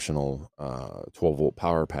have an optional 12-volt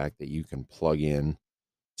power pack that you can plug in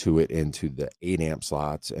to it into the 8 amp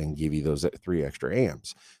slots and give you those 3 extra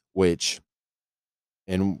amps, which,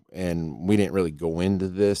 and we didn't really go into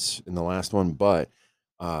this in the last one, but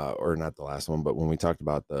or not the last one, but when we talked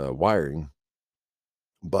about the wiring,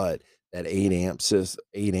 but that 8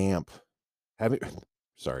 amp having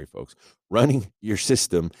sorry folks, running your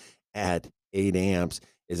system at 8 amps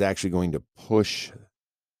is actually going to push,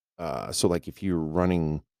 so like if you're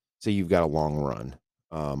running, say you've got a long run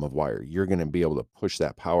of wire, you're going to be able to push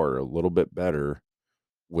that power a little bit better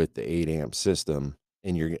with the 8 amp system,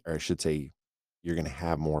 and or I should say, you're going to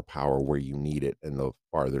have more power where you need it in the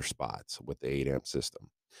farther spots with the 8 amp system,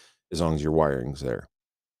 as long as your wiring's there.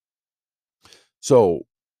 So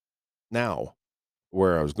now,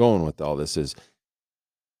 where I was going with all this is,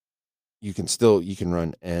 you can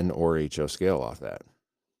run N or HO scale off that.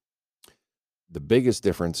 The biggest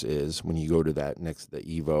difference is when you go to that next to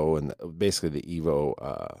the Evo, and basically the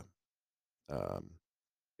Evo um,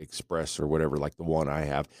 Express or whatever, like the one I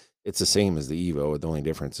have, it's the same as the Evo. The only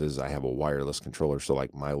difference is I have a wireless controller. So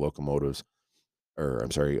like my locomotives, or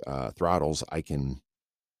I'm sorry, throttles, I can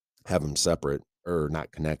have them separate or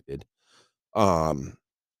not connected. On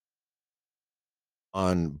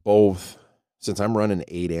both, since I'm running an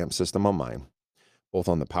 8 amp system on mine, both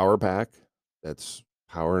on the power pack that's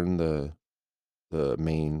powering the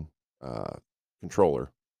main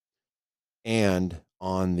controller, and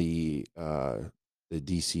on the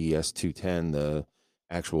DCS 210, the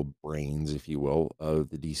actual brains, if you will, of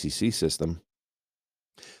the DCC system,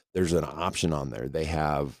 there's an option on there. They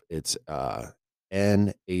have, it's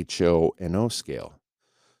NHO scale.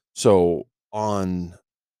 So on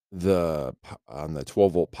the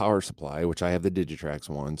 12-volt power supply, which I have the Digitrax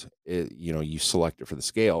ones, you select it for the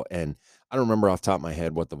scale, and I don't remember off the top of my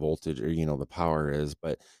head what the voltage or the power is,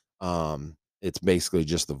 but it's basically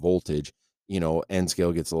just the voltage. N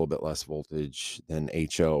scale gets a little bit less voltage than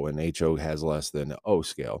HO, and HO has less than O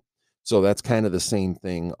scale. So that's kind of the same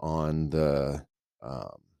thing on the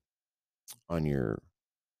um, on your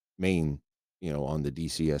main, on the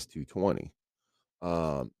DCS 220,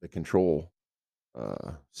 the control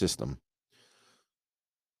system.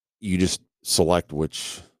 You just select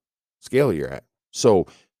which scale you're at. So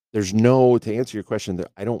there's no, to answer your question,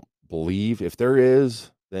 that I don't believe, if there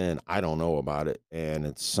is, then I don't know about it, and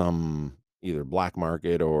it's some either black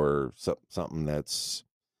market or something that's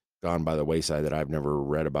gone by the wayside that I've never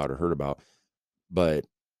read about or heard about. But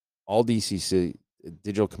all DCC,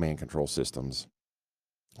 digital command control systems,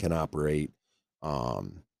 can operate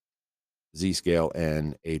Z scale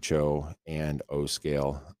and HO and O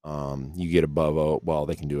scale. You get above O, well,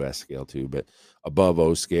 they can do S scale too, but above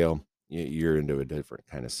O scale, you're into a different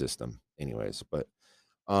kind of system anyways. But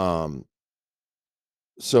um,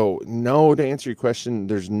 so no, to answer your question,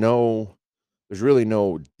 there's really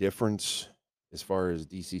no difference as far as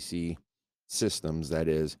DCC systems, that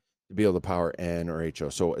is, to be able to power N or HO.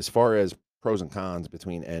 So as far as pros and cons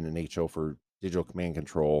between N and HO for digital command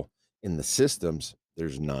control in the systems,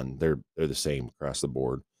 there's none. They're the same across the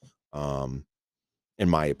board, in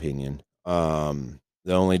my opinion.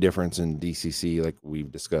 The only difference in DCC, like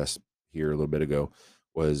we've discussed here a little bit ago,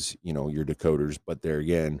 was, your decoders. But there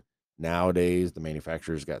again, nowadays the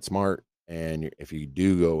manufacturers got smart, and if you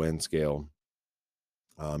do go N scale,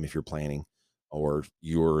 if you're planning, or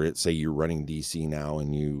say you're running DC now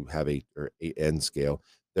and you have a N scale,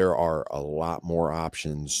 there are a lot more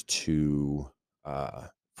options to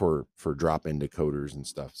for drop in decoders and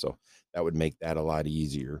stuff. So that would make that a lot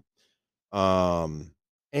easier. Um,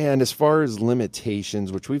 and as far as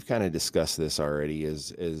limitations, which we've kind of discussed this already,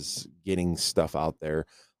 is getting stuff out there,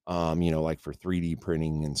 like for 3D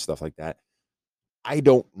printing and stuff like that. I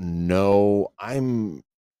don't know. I'm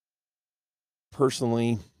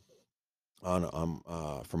personally on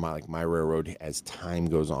for my railroad, as time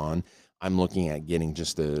goes on, I'm looking at getting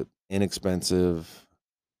just a inexpensive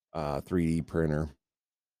 3D printer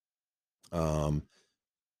um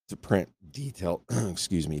to print detail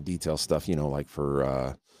excuse me, detail stuff, like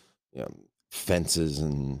for you know, fences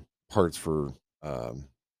and parts for um,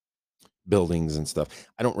 buildings and stuff.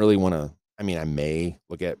 I don't really want to. I mean, I may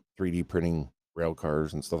look at 3D printing rail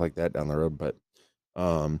cars and stuff like that down the road, but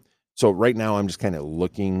um, so right now I'm just kind of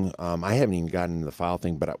looking. I haven't even gotten into the file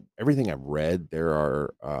thing, but everything I've read, there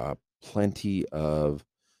are plenty of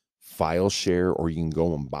file share, or you can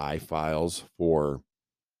go and buy files for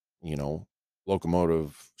you know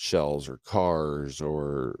locomotive shells or cars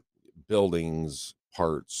or buildings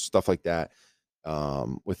parts, stuff like that,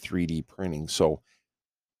 with 3D printing. So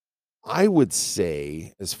I would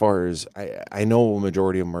say, as far as I know, a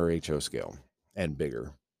majority of them are HO scale and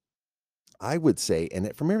bigger. I would say,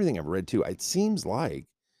 and from everything I've read too, it seems like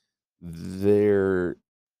there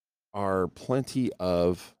are plenty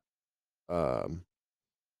of um,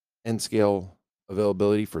 N scale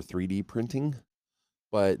availability for 3D printing,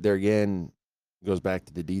 but there again goes back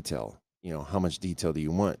to the detail. How much detail do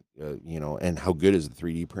you want? And how good is the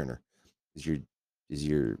 3D printer? is your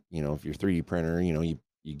if your 3D printer, you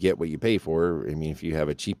get what you pay for. I mean, if you have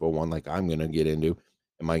a cheapo one like I'm gonna get into,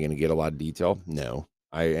 am I gonna get a lot of detail? No.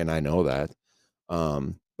 I know that.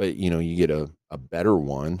 But you get a better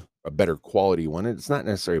one, a better quality one. And it's not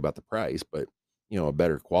necessarily about the price, but a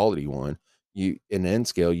better quality one. You in N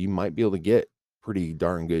scale, you might be able to get pretty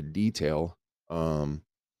darn good detail.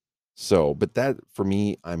 But that for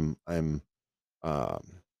me, I'm um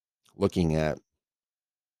looking at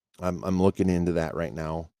I'm looking into that right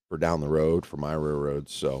now for down the road for my railroad.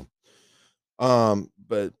 So,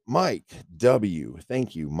 but Mike W,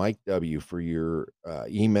 thank you, Mike W, for your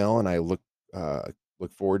email, and I look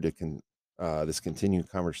forward to this continued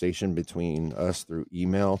conversation between us through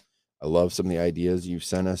email. I love some of the ideas you've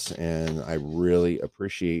sent us, and I really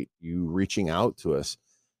appreciate you reaching out to us.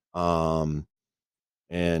 And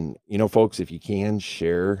folks, if you can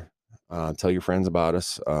share, tell your friends about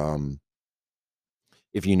us.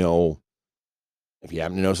 If you know if you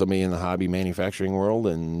happen to know somebody in the hobby manufacturing world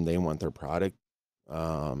and they want their product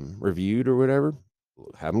reviewed or whatever,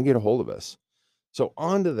 have them get a hold of us. So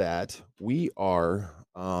on to that, we are,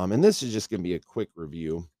 and this is just going to be a quick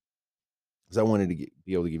review because I wanted to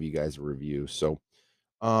be able to give you guys a review. So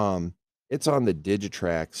it's on the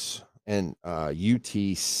Digitrax and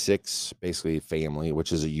UT6 basically family,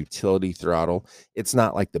 which is a utility throttle. It's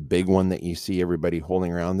not like the big one that you see everybody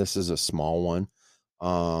holding around. This is a small one.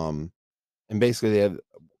 And basically they have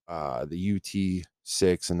the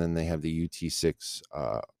UT6, and then they have the UT6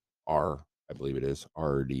 R, I believe it is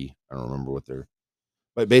RD. I don't remember what they're,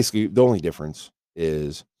 but basically the only difference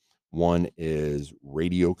is one is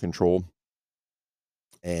radio control,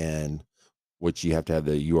 and which you have to have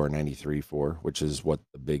the UR93 for, which is what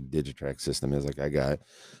the big Digitrax system is, like I got.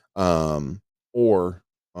 Or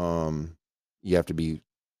you have to be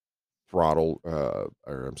throttle,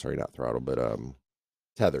 or I'm sorry, not throttle, but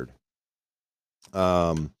tethered.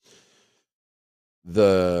 Um,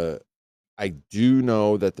 the I do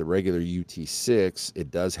know that the regular UT6, it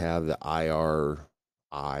does have the IR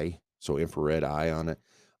eye, so infrared eye on it.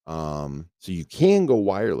 So you can go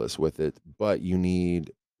wireless with it, but you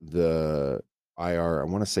need the IR. I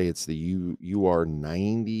want to say it's the UR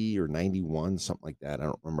 90 or 91, something like that. I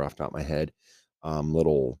don't remember off the top of my head.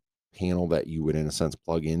 Little panel that you would, in a sense,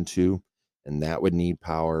 plug into, and that would need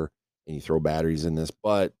power. And you throw batteries in this.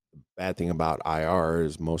 But the bad thing about IR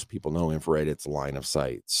is most people know infrared, it's line of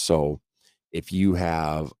sight. So if you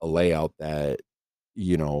have a layout that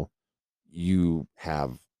you know you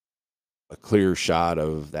have a clear shot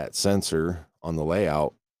of that sensor on the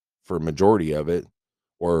layout for a majority of it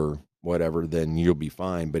or whatever, then you'll be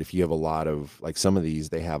fine. But if you have a lot of, like, some of these,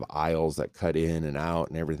 they have aisles that cut in and out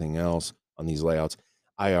and everything else on these layouts,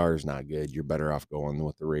 IR is not good. You're better off going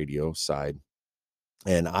with the radio side.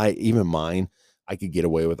 And even mine, I could get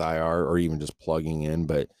away with IR or even just plugging in,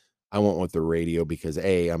 but I went with the radio because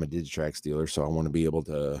I'm a Digitrax dealer, so I want to be able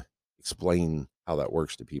to explain how that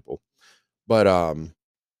works to people. But I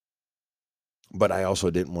also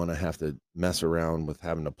didn't want to have to mess around with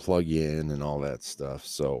having to plug in and all that stuff.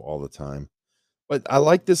 So all the time. But I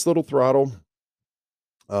like this little throttle.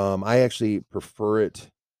 I actually prefer it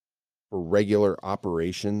for regular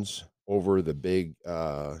operations over the big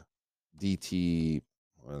DT,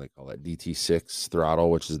 what do they call that? DT6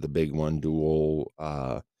 throttle, which is the big one, dual,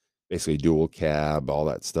 basically dual cab, all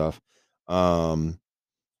that stuff. Um,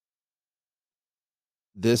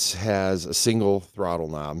 this has a single throttle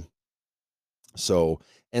knob. So,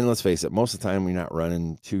 and let's face it, most of the time we're not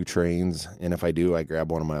running two trains. And if I do, I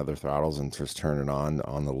grab one of my other throttles and just turn it on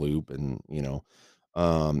the loop and,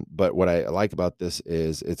 but what I like about this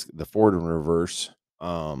is it's the forward and reverse,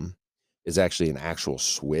 is actually an actual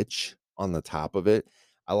switch on the top of it.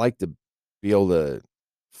 I like to be able to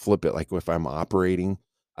flip it. Like if I'm operating,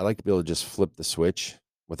 I like to be able to just flip the switch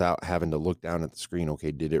without having to look down at the screen.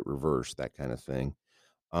 Okay, did it reverse, that kind of thing.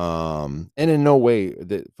 And in no way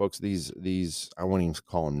that folks, these I won't even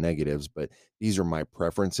call them negatives, but these are my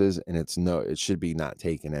preferences, and it should be not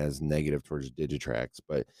taken as negative towards Digitrax.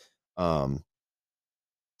 Um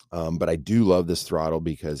but I do love this throttle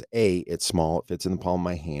because it's small, it fits in the palm of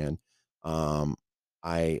my hand. um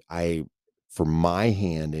I for my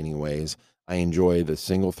hand anyways, I enjoy the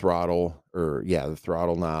single throttle, or yeah, the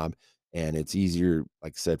throttle knob, and it's easier.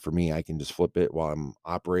 Like I said, for me, I can just flip it while I'm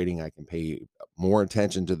operating. I can pay more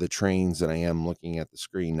attention to the trains than I am looking at the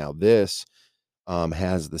screen. Now this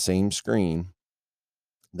has the same screen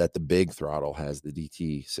that the big throttle has, the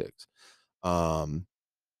DT6. um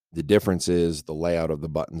the difference is the layout of the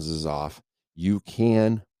buttons is off. You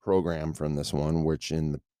can program from this one, which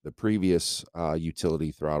in the previous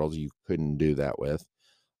utility throttles you couldn't do that with.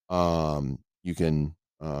 You can,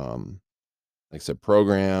 like I said,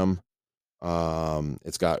 program.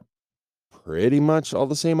 It's got pretty much all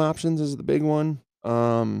the same options as the big one.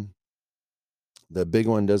 The big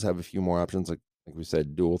one does have a few more options, like we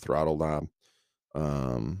said, dual throttle knob.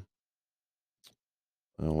 Um,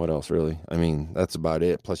 what else really? I mean, that's about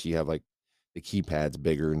it. Plus, you have like the keypad's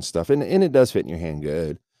bigger and stuff, and it does fit in your hand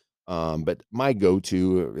good. But my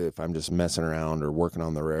go-to if I'm just messing around or working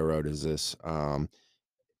on the railroad is this.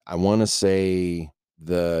 I want to say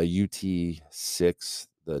the UT6,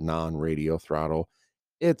 the non-radio throttle.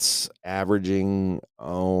 It's averaging,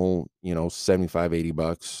 75,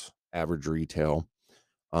 $80 average retail.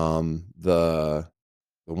 The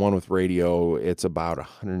one with radio, it's about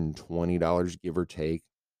 $120, give or take.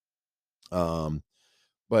 Um,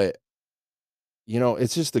 but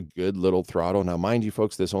it's just a good little throttle. Now, mind you,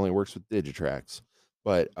 folks, this only works with Digitrax,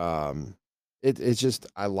 but it's just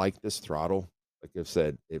I like this throttle. Like I've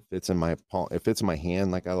said, it fits in my palm, it fits in my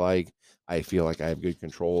hand. Like I feel like I have good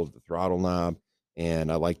control of the throttle knob, and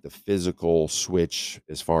I like the physical switch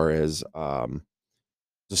as far as the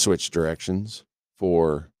switch directions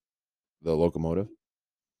for the locomotive.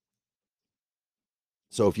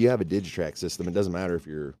 So if you have a Digitrax system, it doesn't matter if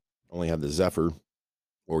you're only have the Zephyr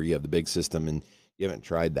or you have the big system and you haven't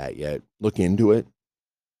tried that yet, look into it.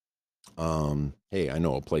 Hey, I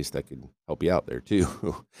know a place that could help you out there too.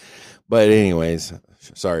 But anyways,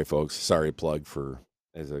 sorry folks, sorry plug for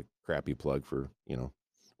as a crappy plug for,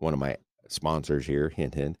 one of my sponsors here,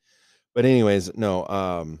 hint hint. But anyways, no,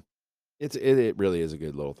 it really is a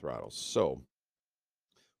good little throttle. So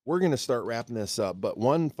we're going to start wrapping this up, but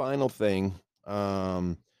one final thing.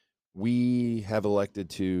 We have elected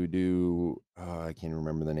to do, I can't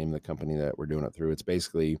remember the name of the company that we're doing it through. It's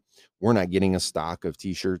basically, we're not getting a stock of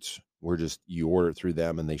t-shirts. You order it through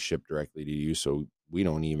them and they ship directly to you. So we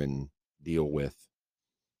don't even deal with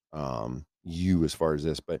you as far as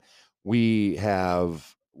this, but we're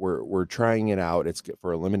trying it out. It's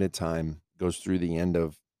for a limited time, goes through the end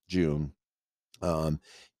of June. um,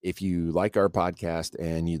 if you like our podcast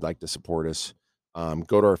and you'd like to support us,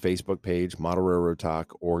 go to our Facebook page, Model Railroad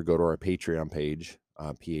Talk, or go to our Patreon page,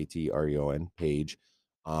 Patreon page,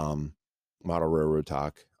 um, Model Railroad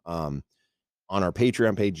Talk. On our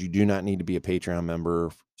Patreon page, you do not need to be a Patreon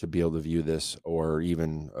member to be able to view this, or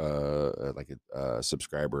even like a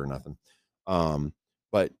subscriber or nothing.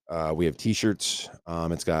 But we have T-shirts.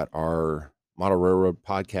 It's got our Model Railroad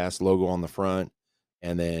podcast logo on the front,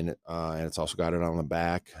 and then and it's also got it on the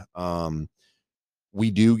back.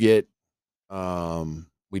 We do get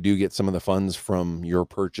some of the funds from your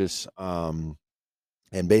purchase.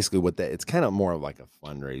 And basically what that, it's kind of more of like a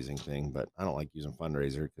fundraising thing, but I don't like using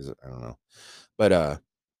fundraiser because I don't know, but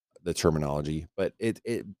the terminology, but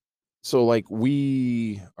so like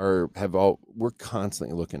we're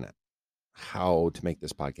constantly looking at how to make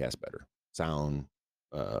this podcast better, sound,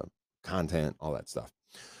 uh, content, all that stuff.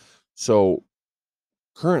 So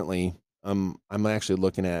currently, I'm actually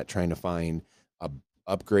looking at trying to find a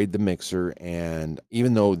upgrade the mixer, and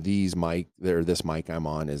even though this mic I'm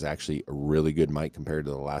on is actually a really good mic compared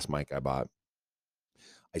to the last mic I bought,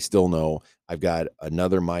 I still know I've got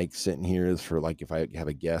another mic sitting here for like if I have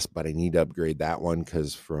a guest, but I need to upgrade that one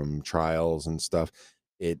because from trials and stuff,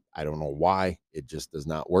 I don't know why it just does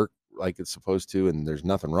not work like it's supposed to, and there's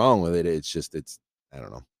nothing wrong with it. It's I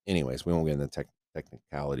don't know. Anyways, we won't get into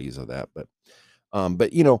technicalities of that, but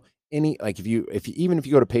any like even if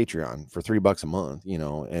you go to Patreon for $3 a month,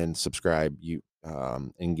 and subscribe,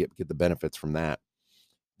 and get the benefits from that,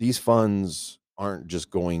 these funds aren't just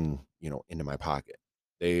going, into my pocket.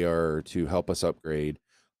 They are to help us upgrade,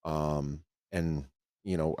 and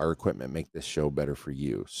our equipment, make this show better for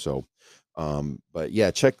you. So, but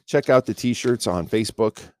yeah, check out the t-shirts on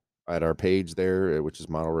Facebook at our page there, which is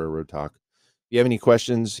Model Railroad Talk. If you have any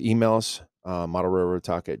questions, email us,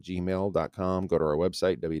 modelrailroadtalk@gmail.com. Go to our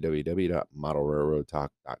website,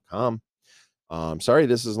 www.modelrailroadtalk.com. Sorry,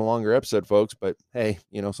 this is a longer episode, folks, but hey,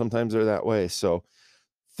 sometimes they're that way. So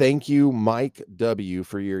thank you, Mike W.,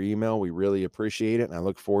 for your email. We really appreciate it, and I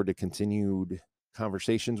look forward to continued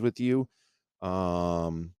conversations with you.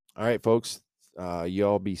 All right, folks, you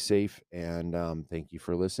all be safe, and thank you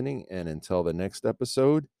for listening. And until the next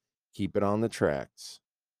episode, keep it on the tracks.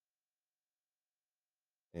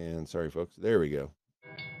 And sorry, folks, there we go.